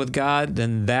relationally with God,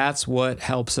 then that's what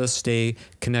helps us stay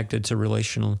connected to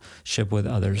relationship with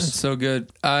others. That's so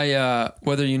good.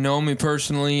 Whether you know me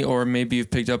personally or maybe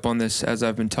you've picked up on this as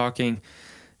I've been talking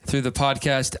through the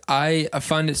podcast, I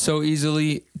find it so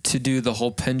easily to do the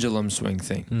whole pendulum swing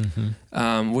thing,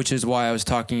 which is why I was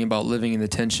talking about living in the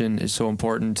tension is so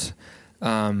important.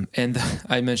 And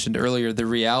I mentioned earlier the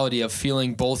reality of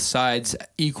feeling both sides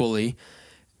equally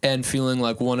and feeling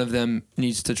like one of them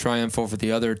needs to triumph over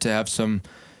the other to have some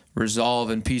resolve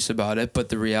and peace about it. But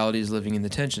the reality is living in the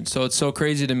tension. So it's so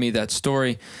crazy to me, that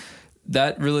story.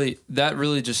 That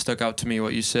really just stuck out to me,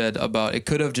 what you said about it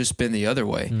could have just been the other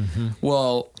way.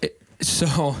 Well, it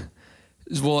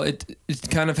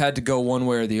kind of had to go one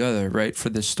way or the other, right, for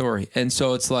this story. And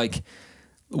so it's like,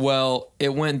 well,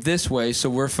 it went this way, so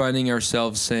we're finding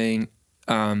ourselves saying,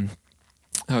 how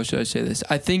should I say this?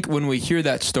 I think when we hear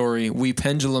that story, we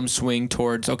pendulum swing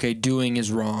towards, okay, doing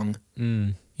is wrong.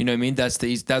 You know what I mean?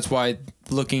 That's why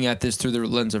looking at this through the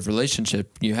lens of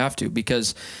relationship, you have to,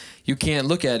 because you can't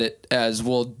look at it as,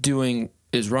 well, doing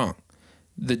is wrong.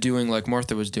 The doing like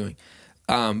Martha was doing.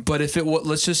 But if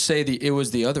let's just say it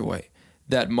was the other way,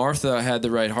 that Martha had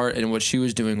the right heart and what she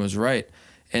was doing was right.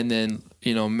 And then,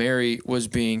 Mary was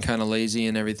being kind of lazy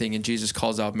and everything. And Jesus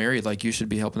calls out Mary, like, you should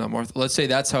be helping out Martha. Let's say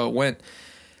that's how it went.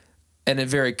 And it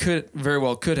very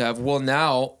well could have. Well,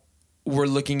 now we're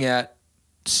looking at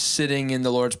sitting in the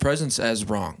Lord's presence as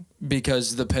wrong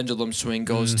because the pendulum swing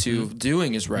goes to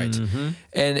doing is right.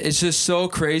 And it's just so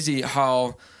crazy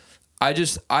how I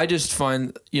just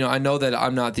find, I know that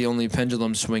I'm not the only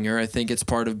pendulum swinger. I think it's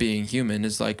part of being human.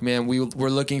 It's like, man, we're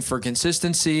looking for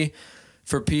consistency,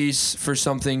 for peace, for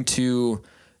something to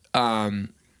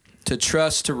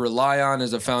trust, to rely on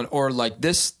as a or like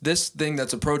this thing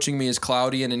that's approaching me is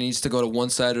cloudy and it needs to go to one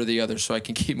side or the other so I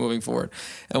can keep moving forward.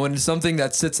 And when it's something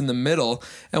that sits in the middle,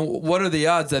 and what are the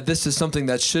odds that this is something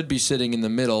that should be sitting in the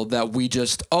middle, that we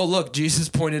just, oh, look, Jesus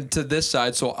pointed to this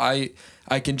side, so I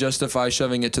can justify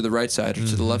shoving it to the right side or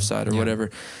to the left side or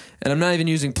whatever. And I'm not even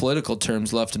using political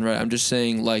terms left and right. I'm just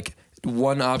saying like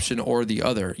one option or the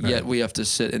other, yet we have to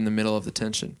sit in the middle of the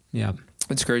tension. Yeah.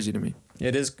 It's crazy to me.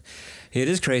 It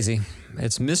is crazy.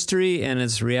 It's mystery and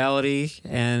it's reality,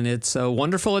 and it's a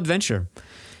wonderful adventure.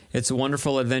 It's a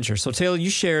wonderful adventure. So Taylor, you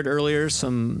shared earlier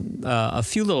a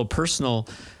few little personal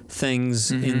things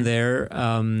in there,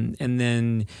 and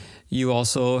then you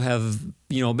also have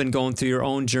been going through your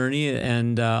own journey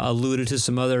and alluded to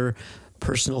some other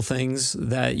personal things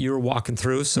that you're walking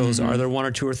through. So are there one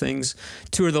or two of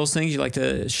those things you'd like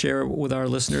to share with our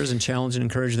listeners and challenge and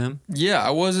encourage them? Yeah,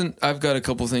 I've got a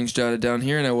couple things jotted down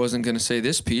here, and I wasn't going to say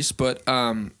this piece, but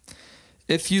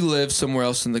if you live somewhere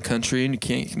else in the country and you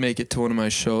can't make it to one of my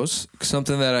shows,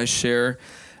 something that I share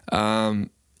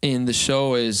in the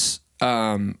show is,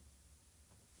 talking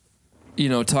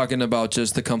about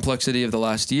just the complexity of the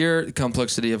last year, the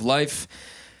complexity of life.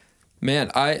 Man,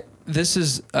 this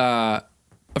is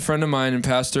a friend of mine and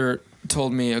pastor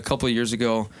told me a couple of years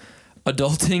ago,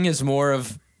 adulting is more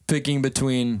of picking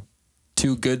between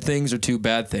two good things or two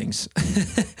bad things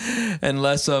and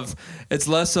less of,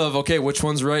 okay, which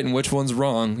one's right and which one's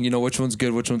wrong, which one's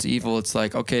good, which one's evil. It's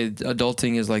like, okay,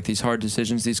 adulting is like these hard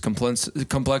decisions, these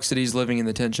complexities, living in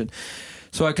the tension.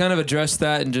 So I kind of addressed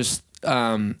that and just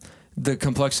the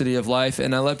complexity of life.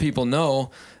 And I let people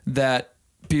know that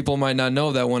people might not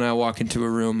know that when I walk into a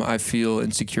room, I feel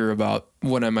insecure about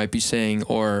what I might be saying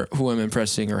or who I'm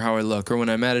impressing or how I look. Or when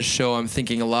I'm at a show, I'm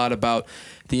thinking a lot about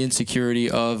the insecurity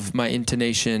of my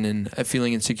intonation and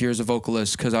feeling insecure as a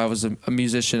vocalist because I was a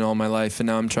musician all my life and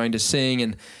now I'm trying to sing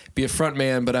and be a front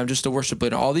man, but I'm just a worship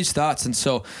leader. All these thoughts. And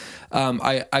so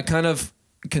I kind of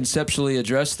conceptually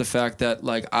address the fact that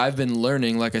like I've been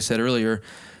learning, like I said earlier,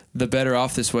 the better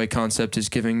off this way concept is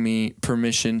giving me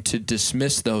permission to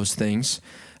dismiss those things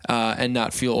and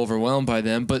not feel overwhelmed by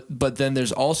them. But then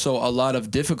there's also a lot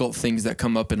of difficult things that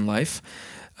come up in life,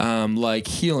 like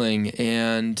healing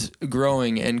and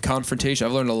growing and confrontation.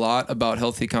 I've learned a lot about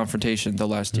healthy confrontation the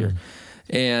last year.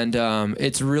 And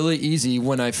it's really easy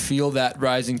when I feel that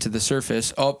rising to the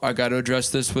surface, I got to address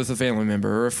this with a family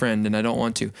member or a friend and I don't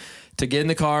want to get in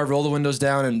the car, roll the windows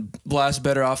down and blast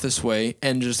better off this way.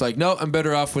 And just like, no, I'm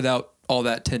better off without all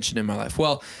that tension in my life?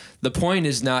 Well, the point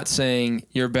is not saying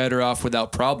you're better off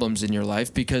without problems in your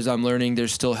life, because I'm learning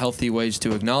there's still healthy ways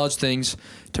to acknowledge things,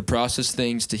 to process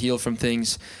things, to heal from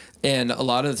things. And a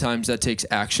lot of the times that takes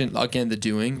action. Again, the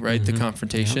doing, right? The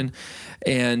confrontation.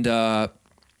 Yeah.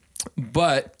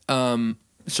 But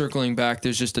circling back,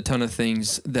 there's just a ton of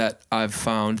things that I've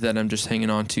found that I'm just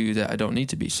hanging on to that I don't need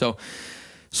to be. So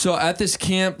at this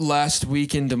camp last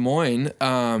week in Des Moines,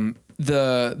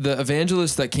 the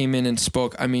evangelist that came in and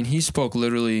spoke, I mean, he spoke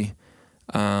literally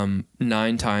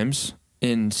 9 times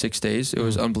in 6 days. It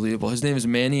was unbelievable. His name is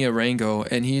Manny Arango,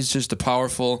 and he's just a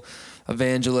powerful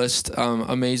evangelist,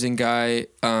 amazing guy.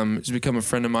 He's become a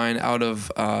friend of mine out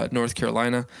of North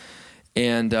Carolina,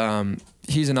 and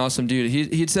he's an awesome dude.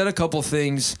 He'd said a couple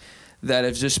things that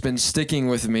have just been sticking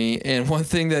with me, and one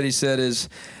thing that he said is,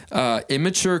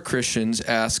 immature Christians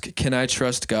ask, "Can I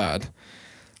trust God?"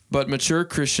 But mature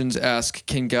Christians ask,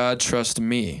 "Can God trust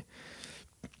me?"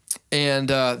 And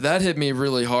that hit me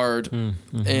really hard.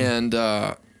 And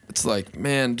it's like,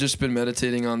 man, just been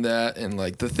meditating on that, and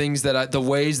like the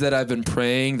ways that I've been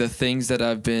praying, the things that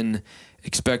I've been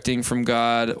expecting from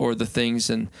God, or the things,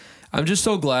 and I'm just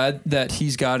so glad that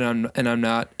he's God and I'm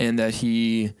not, and that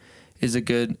he is a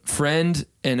good friend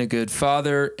and a good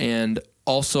father, and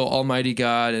also Almighty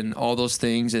God and all those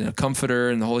things, and a comforter,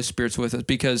 and the Holy Spirit's with us,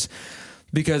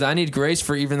 because I need grace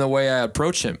for even the way I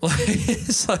approach him.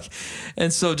 It's like,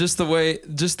 and so just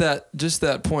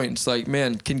that point, it's like,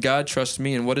 man, can God trust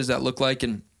me? And what does that look like?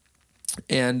 And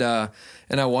I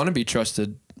want to be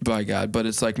trusted by God, but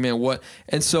it's like, man, what?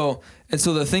 And so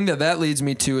the thing that leads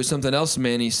me to is something else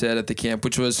Manny said at the camp,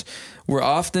 which was, we're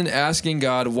often asking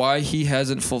God why he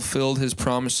hasn't fulfilled his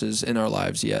promises in our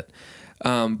lives yet.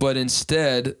 But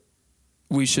instead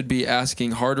we should be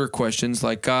asking harder questions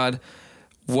like, God,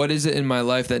 what is it in my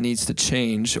life that needs to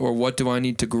change, or what do I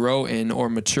need to grow in or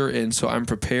mature in so I'm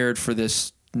prepared for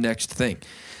this next thing?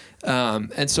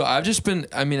 And so I've just been,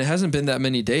 I mean, it hasn't been that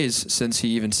many days since he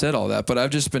even said all that, but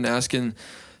I've just been asking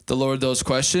the Lord those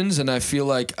questions, and I feel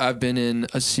like I've been in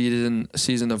a season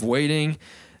of waiting,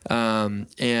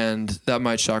 and that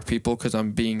might shock people because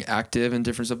I'm being active in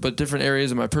different stuff, but different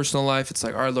areas of my personal life. It's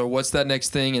like, all right, Lord, what's that next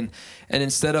thing? And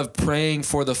instead of praying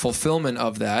for the fulfillment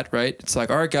of that, right? It's like,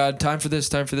 all right, God, time for this.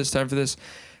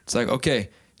 It's like, okay,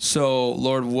 so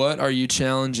Lord, what are you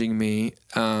challenging me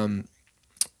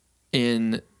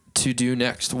in to do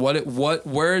next?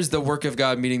 Where is the work of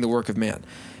God meeting the work of man?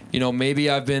 You know, maybe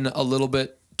I've been a little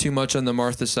bit too much on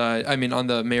the on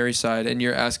the Mary side, and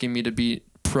you're asking me to be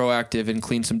proactive and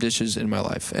clean some dishes in my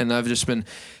life. And I've just been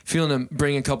feeling to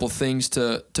bring a couple things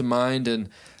to mind. And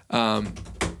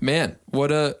man,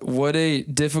 what a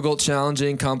difficult,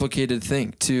 challenging, complicated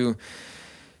thing to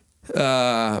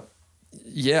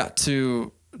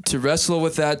wrestle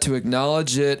with that, to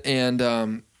acknowledge it.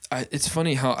 And it's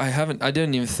funny how I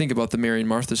didn't even think about the Mary and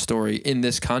Martha story in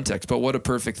this context, but what a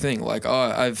perfect thing. Like,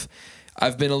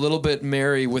 I've been a little bit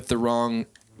Mary with the wrong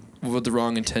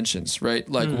intentions, right?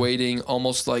 Like waiting,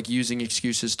 almost like using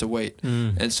excuses to wait.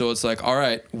 And so it's like, all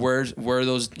right, where are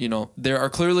those, you know, there are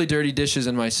clearly dirty dishes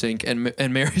in my sink, and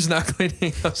Mary's not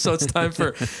cleaning up. So it's time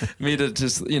for me to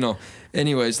just, you know,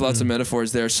 anyways, lots of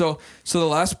metaphors there. So the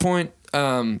last point,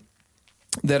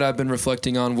 that I've been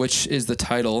reflecting on, which is the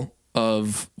title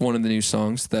of one of the new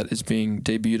songs that is being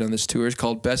debuted on this tour, is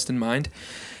called Best in Mind.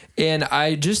 And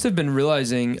I just have been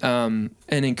realizing, and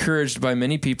encouraged by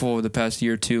many people over the past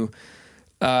year or two,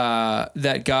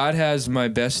 that God has my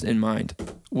best in mind.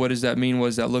 What does that mean? What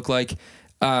does that look like?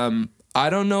 I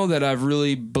don't know that I've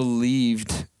really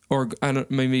believed, or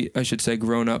maybe I should say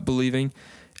grown up believing.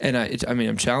 And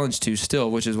I'm challenged to still,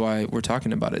 which is why we're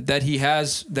talking about it, that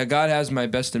God has my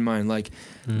best in mind, like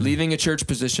leaving a church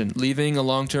position, leaving a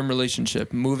long-term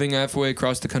relationship, moving halfway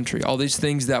across the country, all these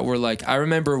things that were like, I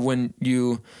remember when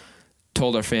you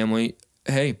told our family,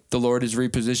 hey, the Lord is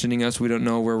repositioning us. We don't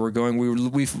know where we're going. We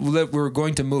were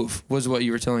going to move, was what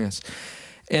you were telling us.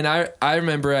 And I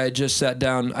remember I just sat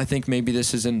down, I think maybe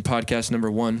this is in podcast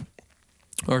number 1,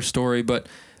 our story, but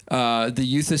the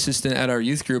youth assistant at our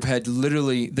youth group had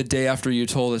literally the day after you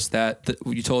told us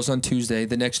you told us on Tuesday,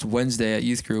 the next Wednesday at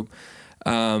youth group,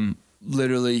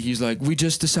 literally he's like, we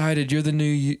just decided you're the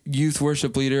new youth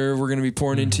worship leader. We're going to be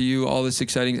pouring into you all this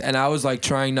exciting. And I was like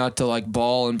trying not to like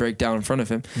bawl and break down in front of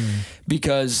him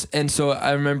and so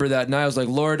I remember that night I was like,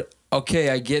 Lord,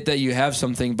 okay, I get that you have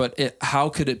something, but how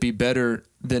could it be better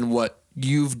than what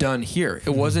you've done here?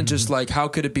 It wasn't just like, how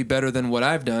could it be better than what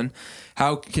I've done?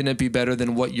 How can it be better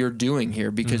than what you're doing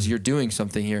here? Because you're doing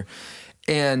something here.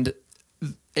 And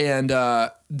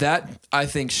that I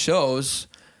think shows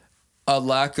a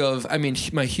lack of, I mean,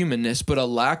 my humanness, but a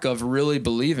lack of really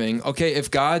believing, okay,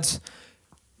 if God's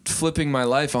flipping my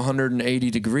life 180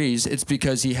 degrees, it's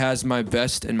because he has my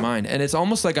best in mind. And it's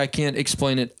almost like I can't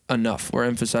explain it enough or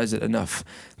emphasize it enough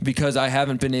because I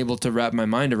haven't been able to wrap my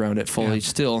mind around it fully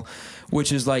still,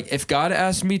 which is like, if God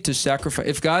asked me to sacrifice,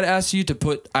 if God asked you to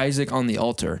put Isaac on the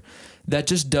altar, that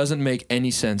just doesn't make any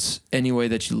sense any way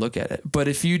that you look at it. But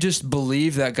if you just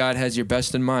believe that God has your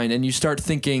best in mind and you start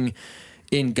thinking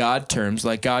in God terms,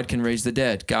 like God can raise the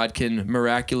dead, God can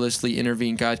miraculously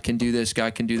intervene, God can do this,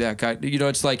 God can do that, God, you know,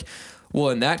 it's like,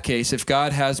 well, in that case, if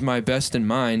God has my best in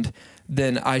mind,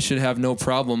 then I should have no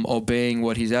problem obeying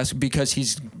what he's asking because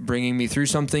he's bringing me through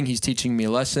something, he's teaching me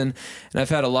a lesson. And I've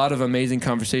had a lot of amazing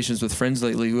conversations with friends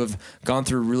lately who have gone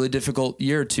through a really difficult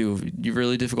year or two,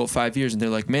 really difficult 5 years, and they're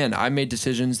like, man, I made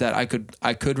decisions that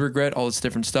I could regret, all this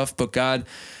different stuff, but God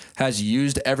has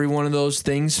used every one of those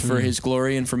things for his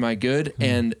glory and for my good.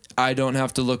 And I don't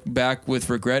have to look back with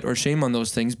regret or shame on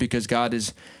those things because God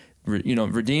is,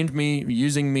 redeemed me,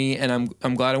 using me. And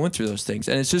I'm glad I went through those things.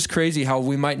 And it's just crazy how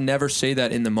we might never say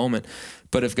that in the moment,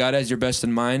 but if God has your best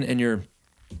in mind and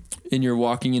you're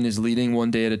walking in his leading one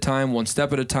day at a time, one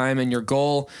step at a time, and your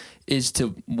goal is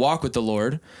to walk with the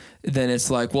Lord, then it's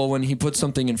like, well, when he puts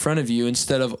something in front of you,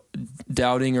 instead of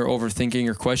doubting or overthinking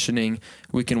or questioning,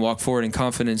 we can walk forward in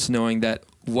confidence knowing that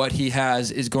what he has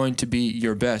is going to be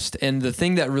your best. And the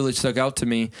thing that really stuck out to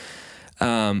me,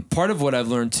 part of what I've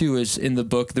learned too is in the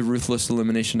book, The Ruthless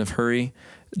Elimination of Hurry,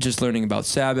 just learning about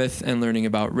Sabbath and learning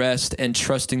about rest and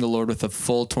trusting the Lord with a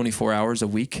full 24 hours a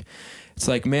week. It's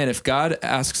like, man, if God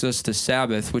asks us to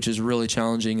Sabbath, which is really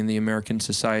challenging in the American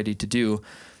society to do,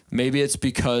 maybe it's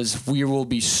because we will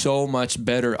be so much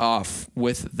better off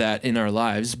with that in our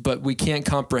lives, but we can't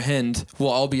comprehend,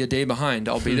 well, I'll be a day behind.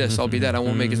 I'll be this, I'll be that. I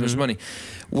won't make as much money.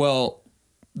 Well,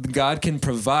 God can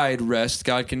provide rest.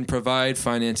 God can provide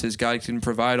finances. God can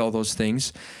provide all those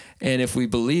things. And if we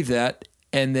believe that,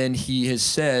 and then he has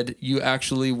said, you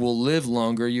actually will live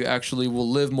longer. You actually will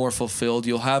live more fulfilled.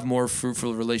 You'll have more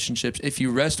fruitful relationships if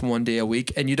you rest one day a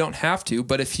week, and you don't have to.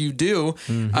 But if you do,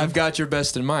 I've got your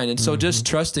best in mind. And so just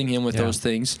trusting him with those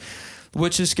things,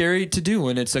 which is scary to do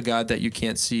when it's a God that you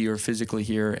can't see or physically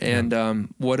hear. And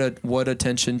what a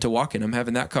tension to walk in. I'm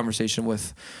having that conversation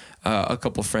with a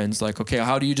couple friends, like, okay,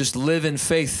 how do you just live in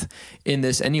faith in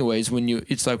this anyways?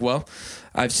 It's like, well,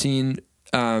 I've seen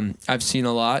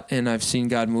a lot and I've seen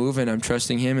God move and I'm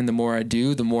trusting him. And the more I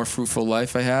do, the more fruitful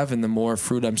life I have and the more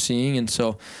fruit I'm seeing. And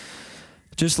so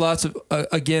just lots of,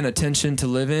 again, attention to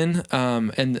live in,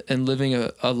 and living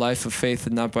a life of faith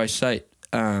and not by sight.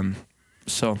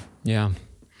 Yeah,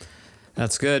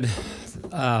 that's good.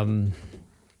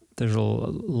 There's a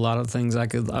lot of things I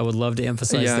would love to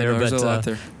emphasize there, there's a lot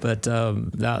there. But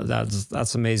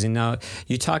that's amazing. Now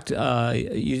you talked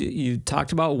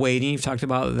about waiting. You've talked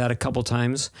about that a couple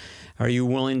times. Are you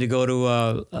willing to go to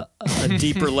a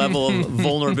deeper level of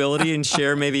vulnerability and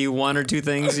share maybe one or two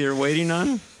things you're waiting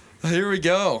on? Here we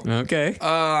go. Okay.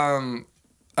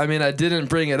 I mean, I didn't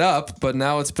bring it up, but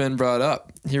now it's been brought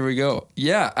up. Here we go.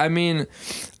 Yeah, I mean,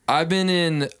 I've been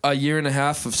in a year and a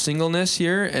half of singleness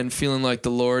here and feeling like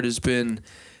the Lord has been,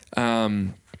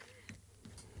 wow,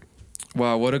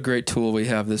 what a great tool we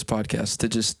have, this podcast, to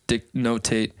just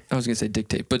notate. I was going to say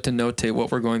dictate, but to notate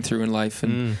what we're going through in life.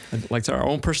 And like our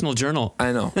own personal journal.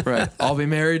 I know, right. I'll be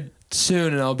married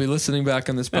soon and I'll be listening back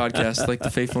on this podcast, like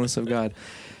the faithfulness of God.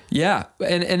 Yeah.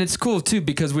 And it's cool too,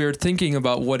 because we were thinking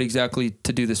about what exactly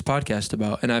to do this podcast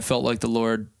about. And I felt like the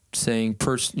Lord saying,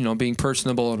 being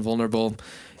personable and vulnerable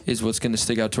is what's going to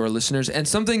stick out to our listeners. And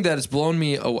something that has blown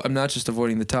me, I'm not just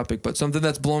avoiding the topic, but something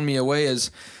that's blown me away is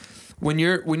when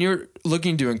you're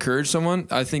looking to encourage someone,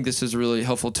 I think this is a really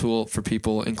helpful tool for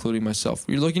people, including myself.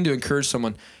 You're looking to encourage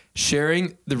someone,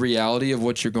 sharing the reality of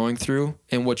what you're going through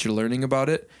and what you're learning about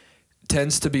it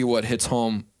tends to be what hits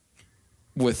home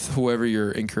with whoever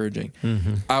you're encouraging.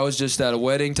 Mm-hmm. I was just at a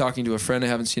wedding talking to a friend I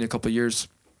haven't seen in a couple of years,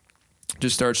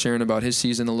 just started sharing about his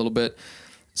season a little bit.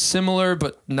 Similar,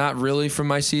 but not really from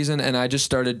my season. And I just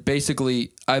started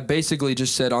I basically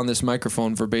just said on this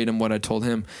microphone verbatim what I told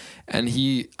him. And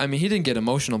he didn't get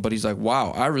emotional, but he's like,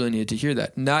 wow, I really needed to hear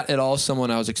that. Not at all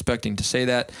someone I was expecting to say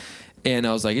that. And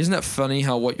I was like, isn't that funny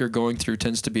how what you're going through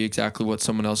tends to be exactly what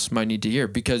someone else might need to hear,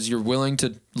 because you're willing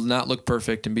to not look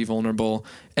perfect and be vulnerable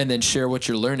and then share what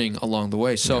you're learning along the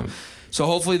way. So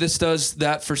hopefully this does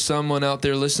that for someone out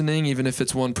there listening, even if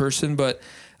it's one person. But,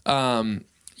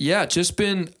 just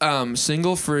been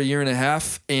single for a year and a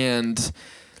half and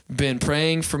been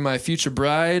praying for my future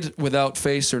bride without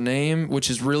face or name, which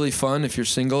is really fun. If you're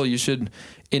single, you should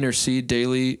intercede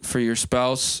daily for your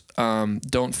spouse.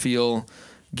 Don't feel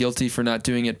guilty for not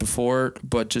doing it before,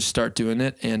 but just start doing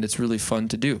it, and it's really fun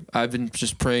to do. I've been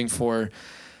just praying for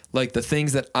like the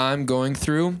things that I'm going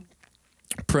through,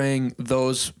 praying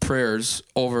those prayers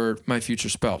over my future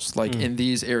spouse, like in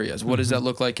these areas. What does that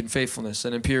look like in faithfulness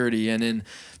and in purity and in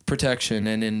protection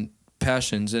and in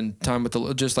passions and time with the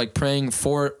Lord? Just like praying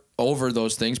over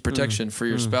those things, protection for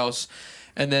your spouse.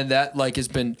 And then that like has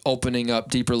been opening up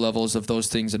deeper levels of those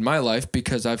things in my life,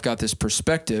 because I've got this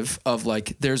perspective of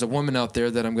like, there's a woman out there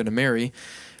that I'm going to marry.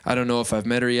 I don't know if I've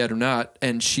met her yet or not,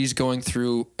 and she's going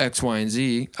through X, Y, and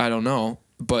Z. I don't know,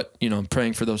 but I'm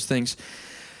praying for those things.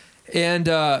 And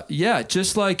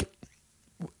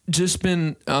just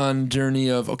been on journey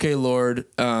of, okay, Lord,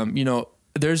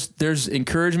 there's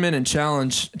encouragement and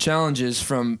challenges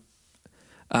from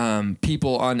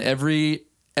people on every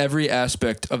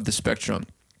aspect of the spectrum.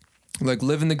 Like,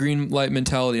 live in the green light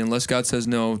mentality. Unless God says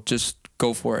no, just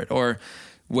go for it. Or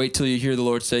wait till you hear the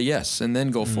Lord say yes and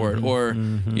then go for it. Or,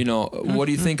 what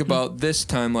do you think about this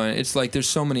timeline? It's like there's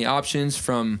so many options,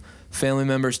 from family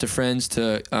members to friends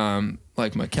to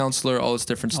like my counselor, all this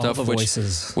different stuff. All the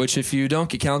voices. Which if you don't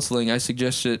get counseling, I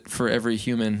suggest it for every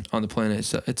human on the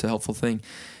planet. It's a helpful thing.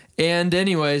 And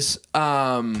anyways,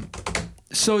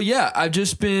 so yeah, I've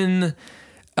just been...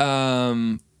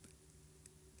 I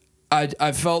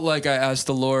felt like I asked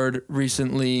the Lord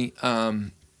recently, okay,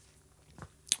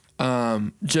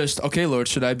 Lord,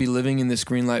 should I be living in this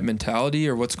green light mentality,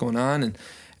 or what's going on?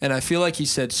 And I feel like he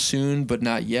said soon, but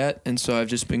not yet. And so I've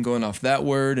just been going off that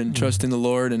word and trusting the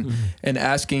Lord and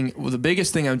asking. Well, the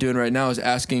biggest thing I'm doing right now is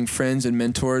asking friends and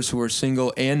mentors who are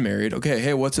single and married, okay,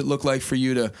 hey, what's it look like for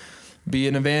you to be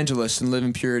an evangelist and live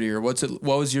in purity? Or what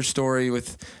was your story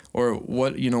with, or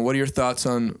what are your thoughts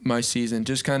on my season?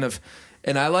 Just kind of,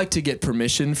 and I like to get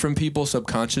permission from people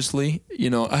subconsciously.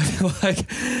 I feel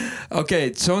like,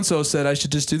 okay, so-and-so said I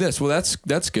should just do this. Well,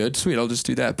 that's good. Sweet. I'll just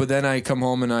do that. But then I come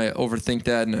home and I overthink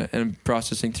that and I'm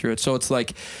processing through it. So it's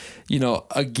like,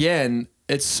 again,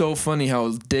 it's so funny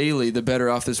how daily the better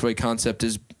off this way concept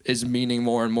is meaning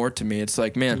more and more to me. It's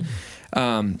like, man,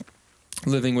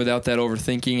 living without that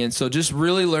overthinking. And so just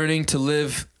really learning to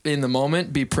live in the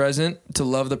moment, be present, to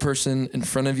love the person in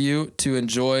front of you, to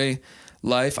enjoy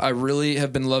life. I really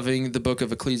have been loving the book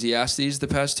of Ecclesiastes the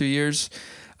past 2 years.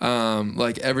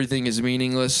 Like, everything is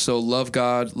meaningless. So love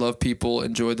God, love people,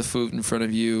 enjoy the food in front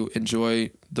of you, enjoy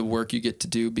the work you get to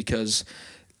do, because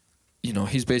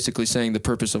he's basically saying the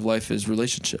purpose of life is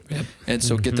relationship. Yep. And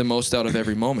so get the most out of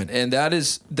every moment. And that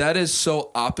is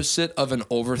so opposite of an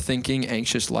overthinking,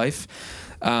 anxious life.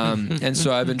 And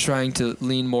so I've been trying to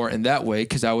lean more in that way,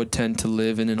 because I would tend to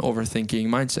live in an overthinking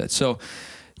mindset. So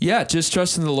yeah, just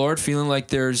trusting the Lord, feeling like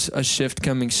there's a shift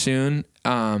coming soon,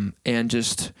 and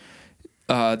just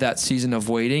that season of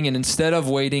waiting. And instead of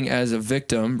waiting as a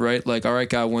victim, right? Like, all right,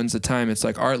 God, when's the time? It's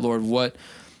like, all right, Lord, what,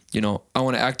 I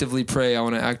want to actively pray. I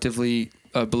want to actively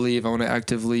believe. I want to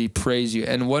actively praise you.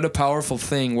 And what a powerful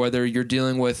thing, whether you're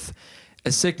dealing with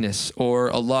a sickness or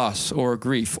a loss or a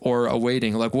grief or a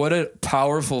waiting. Like, what a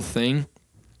powerful thing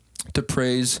to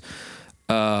praise.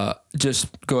 Just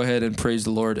go ahead and praise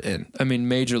the Lord in. I mean,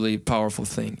 majorly powerful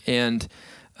thing. And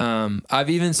I've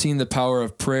even seen the power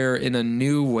of prayer in a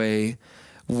new way,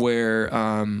 where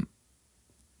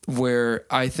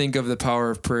I think of the power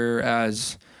of prayer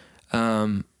as,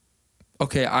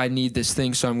 okay, I need this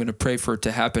thing, so I'm going to pray for it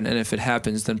to happen. And if it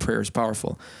happens, then prayer is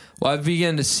powerful. Well, I've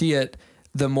begun to see it.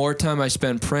 The more time I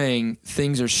spend praying,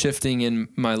 things are shifting in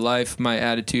my life, my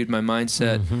attitude, my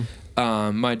mindset,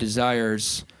 my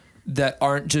desires, that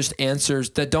aren't just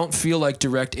answers, that don't feel like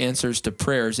direct answers to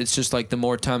prayers. It's just like the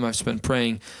more time I've spent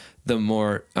praying, the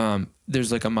more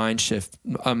there's like a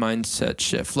mindset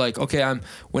shift. Like, okay,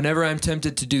 whenever I'm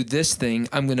tempted to do this thing,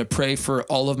 I'm going to pray for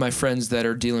all of my friends that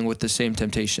are dealing with the same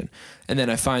temptation. And then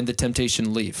I find the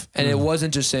temptation leave. And it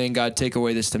wasn't just saying, God, take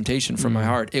away this temptation from my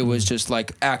heart. It was just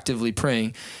like actively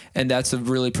praying. And that's a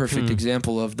really perfect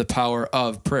example of the power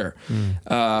of prayer,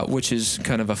 which is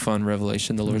kind of a fun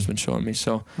revelation the Lord's been showing me.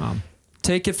 So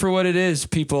take it for what it is,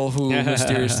 people who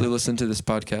mysteriously listen to this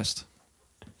podcast.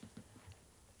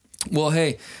 Well,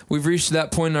 hey, we've reached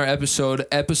that point in our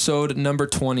episode number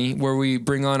 20, where we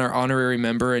bring on our honorary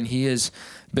member, and he has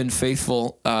been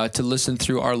faithful to listen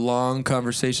through our long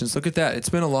conversations. Look at that. It's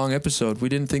been a long episode. We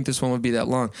didn't think this one would be that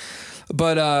long.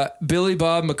 But Billy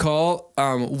Bob McCall,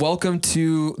 welcome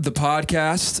to the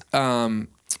podcast.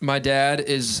 My dad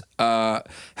is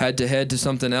had to head to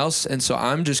something else, and so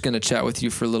I'm just going to chat with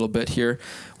you for a little bit here,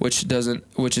 which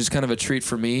is kind of a treat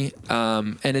for me.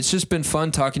 And it's just been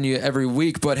fun talking to you every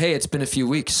week. But hey, it's been a few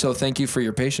weeks, so thank you for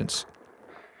your patience.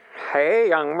 Hey,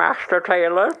 young Master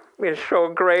Taylor. It's so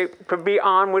great to be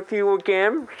on with you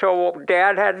again. So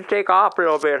Dad had to take off a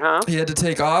little bit, huh? He had to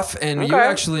take off, and you Okay.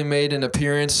 actually made an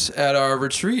appearance at our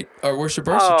retreat, our worship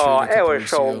arts Oh, retreat. it was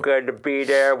so good to be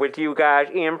there with you guys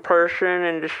in person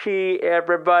and to see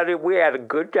everybody. We had a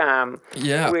good time.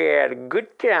 Yeah. We had a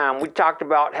good time. We talked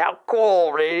about how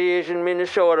cold it is in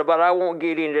Minnesota, but I won't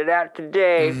get into that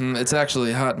today. It's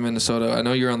actually hot in Minnesota. I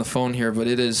know you're on the phone here, but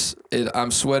I'm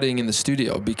sweating in the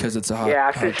studio because it's a hot. Yeah,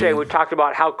 I should hot say day. we talked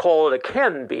about how cold it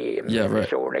can be in Yeah, right.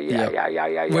 Minnesota.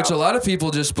 Yeah. Which a lot of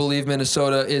people just believe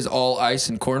Minnesota is all ice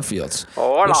and cornfields.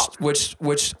 Oh, no. Which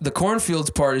the cornfields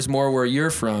part is more where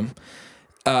you're from.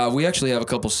 We actually have a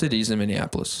couple cities in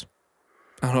Minneapolis.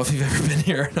 I don't know if you've ever been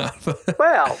here or not. But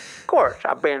Well, of course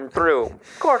I've been through.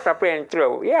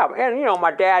 Yeah, and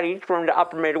my daddy's from the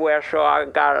upper Midwest, so I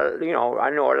got I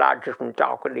know a lot just from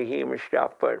talking to him and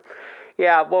stuff. But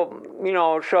yeah, well,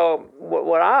 so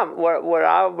what I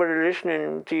was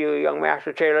listening to you, young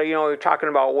Master Taylor, you're talking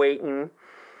about waiting,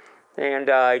 and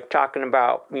talking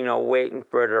about waiting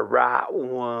for the right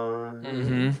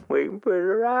one, waiting for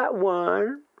the right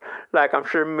one, like I'm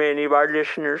sure many of our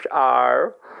listeners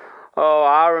are. Oh,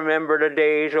 I remember the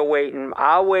days of waiting.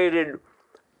 I waited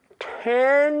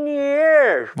 10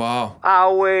 years. wow.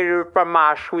 I waited for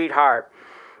my sweetheart.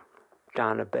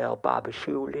 Donna Bell, Bobby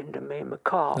Sue, Linda Mae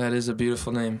McCall. That is a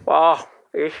beautiful name. Oh,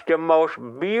 it's the most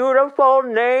beautiful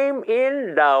name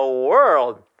in the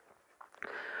world.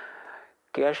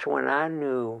 Guess when I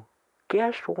knew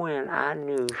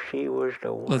she was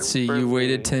the one. Let's see. for You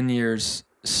waited me? 10 years.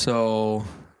 So,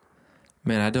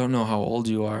 man, I don't know how old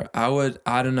you are. I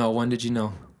don't know. When did you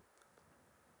know?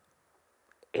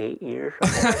 8 years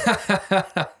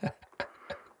old.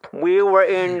 We were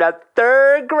in the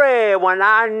 3rd grade when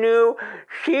I knew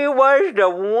she was the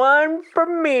one for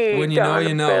me. When you know, Donna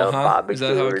you know, Bell, huh? Bobby Is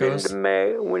that how it Sue, goes? Linda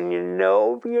Mae. When you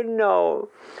know, you know.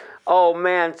 Oh,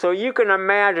 man, so you can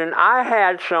imagine I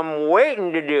had some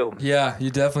waiting to do. Yeah, you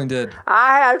definitely did.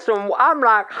 I'm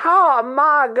like, how am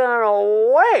I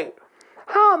gonna wait?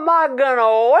 How am I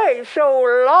gonna wait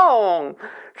so long?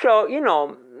 So, I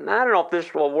don't know if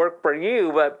this will work for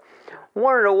you, but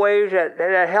one of the ways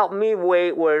that helped me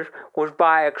wait was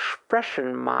by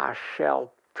expressing myself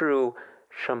through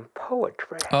some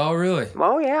poetry. Oh, really?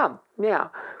 Oh, yeah.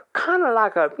 Kind of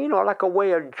like a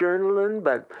way of journaling,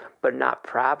 but not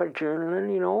private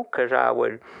journaling, because I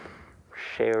would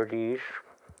share these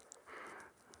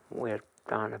with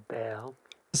Donna Bell.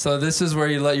 So this is where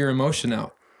you let your emotion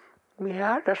out.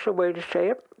 Yeah, that's the way to say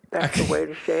it.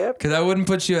 Because I wouldn't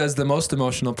put you as the most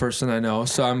emotional person I know,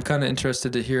 so I'm kind of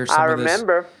interested to hear some of this.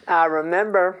 I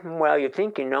remember. Well, you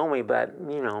think you know me, but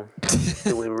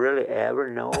do we really ever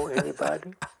know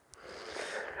anybody?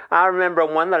 I remember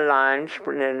one of the lines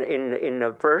in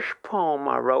the first poem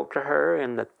I wrote to her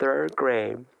in the 3rd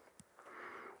grade.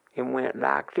 It went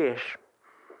like this: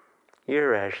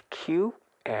 "You're as cute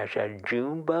as a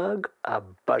June bug a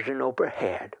buzzing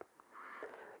overhead.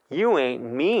 You ain't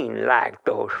mean like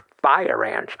those fire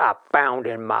ants I found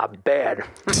in my bed."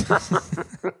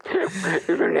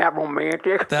 Isn't that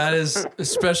romantic? That is,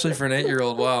 especially for an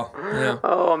 8-year-old. Wow. Yeah.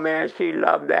 Oh, man, she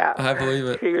loved that. I believe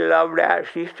it. She loved that.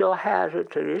 She still has it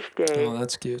to this day. Oh,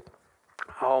 that's cute.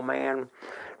 Oh, man.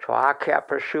 So I kept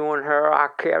pursuing her. I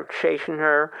kept chasing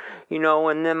her,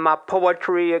 and then my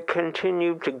poetry, it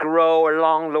continued to grow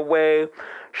along the way.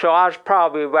 So I was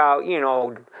probably about,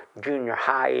 junior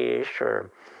high-ish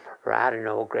or I don't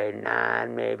know, grade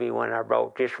 9 maybe when I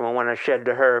wrote this one, when I said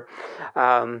to her,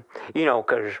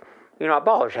 because, I've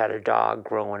always had a dog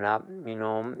growing up,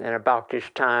 and about this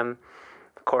time,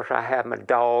 of course, I had my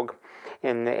dog,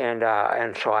 and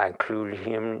so I included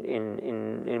him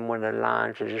in one of the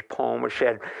lines of this poem.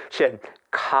 It said,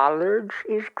 "Collards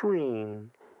is green,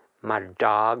 my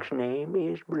dog's name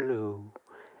is Blue,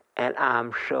 and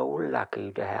I'm so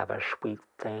lucky to have a sweet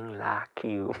thing like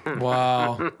you."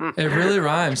 Wow. It really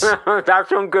rhymes. That's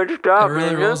some good stuff. It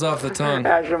really rolls off the tongue.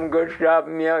 That's some good stuff.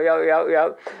 Yeah.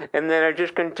 And then I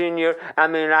just continued. I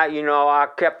mean, I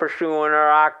kept pursuing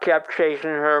her. I kept chasing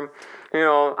her.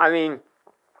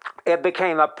 It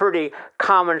became a pretty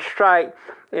common sight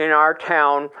in our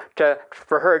town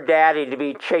for her daddy to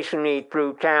be chasing me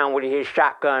through town with his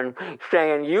shotgun,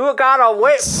 saying, "You gotta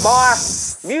wait, boy.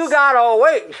 You gotta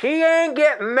wait. She ain't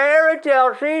getting married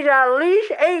till she's at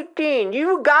least 18.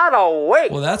 You gotta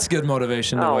wait." Well, that's good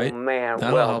motivation to wait. Oh, man.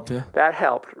 That'll help you. That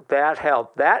helped.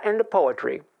 That and the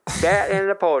poetry.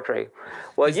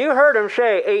 Well, you heard him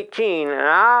say 18, and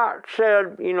I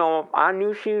said, I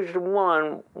knew she was the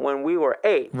one when we were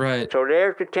 8. Right. So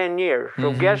there's the 10 years.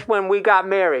 So guess when we got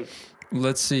married?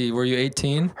 Let's see. Were you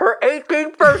 18? Her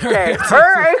 18th birthday.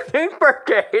 Her 18th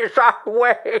birthday is our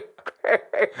wedding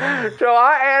day. So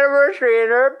our anniversary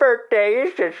and her birthday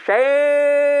is the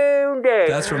same day.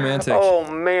 That's romantic. Oh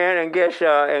man, and guess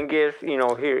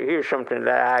here's something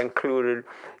that I included.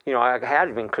 I had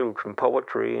to include some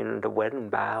poetry in the wedding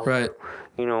vow. Right.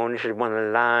 And this is one of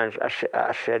the lines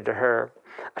I said to her.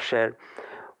 I said,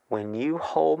 "When you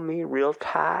hold me real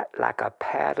tight like a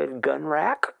padded gun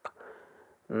rack,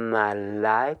 my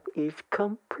life is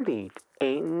complete.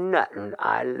 Ain't nothing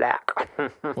I lack."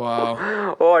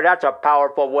 Wow. Oh, that's a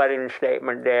powerful wedding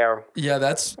statement there. Yeah,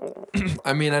 that's.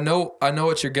 I mean, I know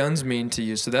what your guns mean to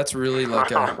you, so that's really like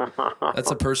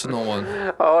that's a personal one.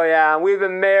 Oh yeah, we've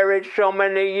been married so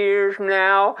many years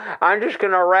now. I'm just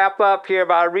gonna wrap up here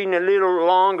by reading a little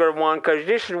longer one, because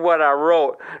this is what I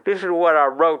wrote. This is what I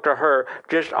wrote to her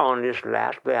just on this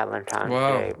last Valentine's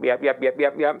Day.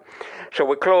 Yep. So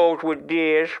we close with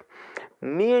this.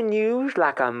 Me and you's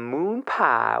like a moon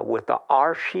pie with a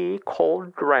RC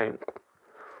cold drink.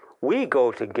 We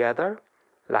go together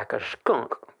like a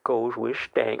skunk goes with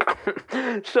stank.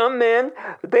 Some men,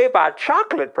 they buy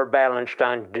chocolate for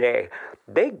Valentine's Day.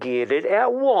 They get it at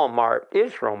Walmart.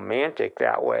 It's romantic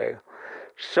that way.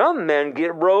 Some men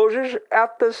get roses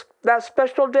at that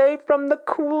special day from the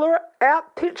cooler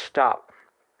at Pit Stop.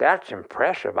 That's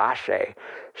impressive, I say.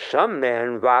 Some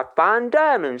men buy fine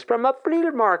diamonds from a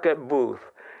flea market booth.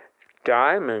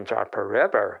 Diamonds are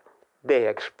forever, they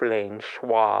explain,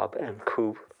 suave and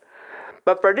couth.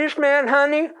 But for this man,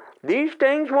 honey, these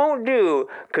things won't do,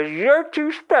 'cause you're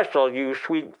too special, you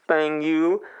sweet thing,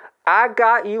 you. I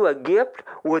got you a gift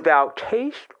without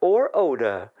taste or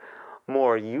odor,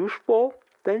 more useful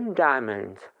than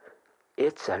diamonds.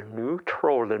 It's a new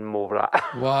trolling motor.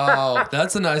 Wow,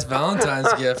 that's a nice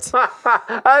Valentine's gift.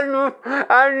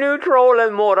 a new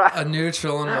trolling motor. A new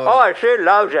trolling motor. Oh, she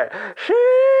loves it. She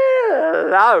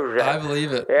loves it. I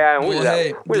believe it. Yeah, and we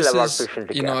love our fishing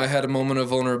together. I had a moment of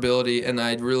vulnerability, and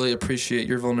I really appreciate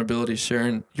your vulnerability,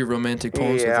 sharing your romantic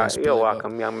poems with us. Yeah, you're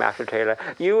welcome, young Master Taylor.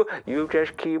 You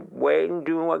just keep waiting,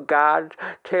 doing what God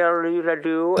tells you to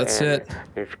do. That's and it.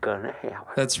 It's gonna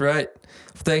happen. That's right.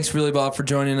 Thanks, really, Bob, for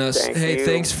joining us. Thank hey, you.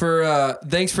 thanks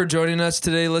for joining us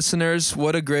today, listeners.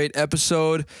 What a great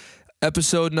episode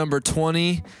number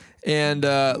 20. And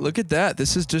look at that.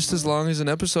 This is just as long as an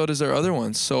episode as our other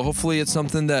ones. So hopefully it's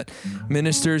something that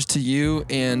ministers to you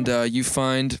and you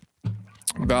find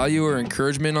value or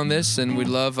encouragement on this. And we'd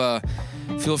love,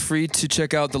 feel free to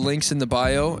check out the links in the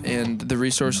bio and the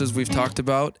resources we've talked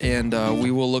about. And we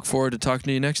will look forward to talking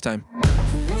to you next time.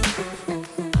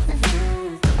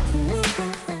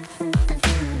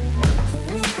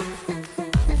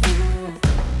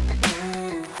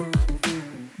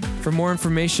 For more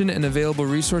information and available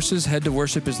resources, head to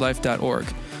worshiphislife.org.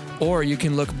 Or you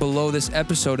can look below this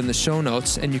episode in the show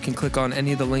notes, and you can click on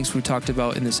any of the links we talked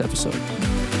about in this episode.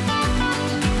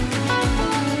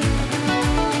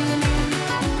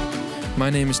 My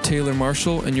name is Taylor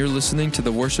Marshall, and you're listening to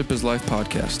the Worship is Life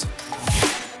podcast.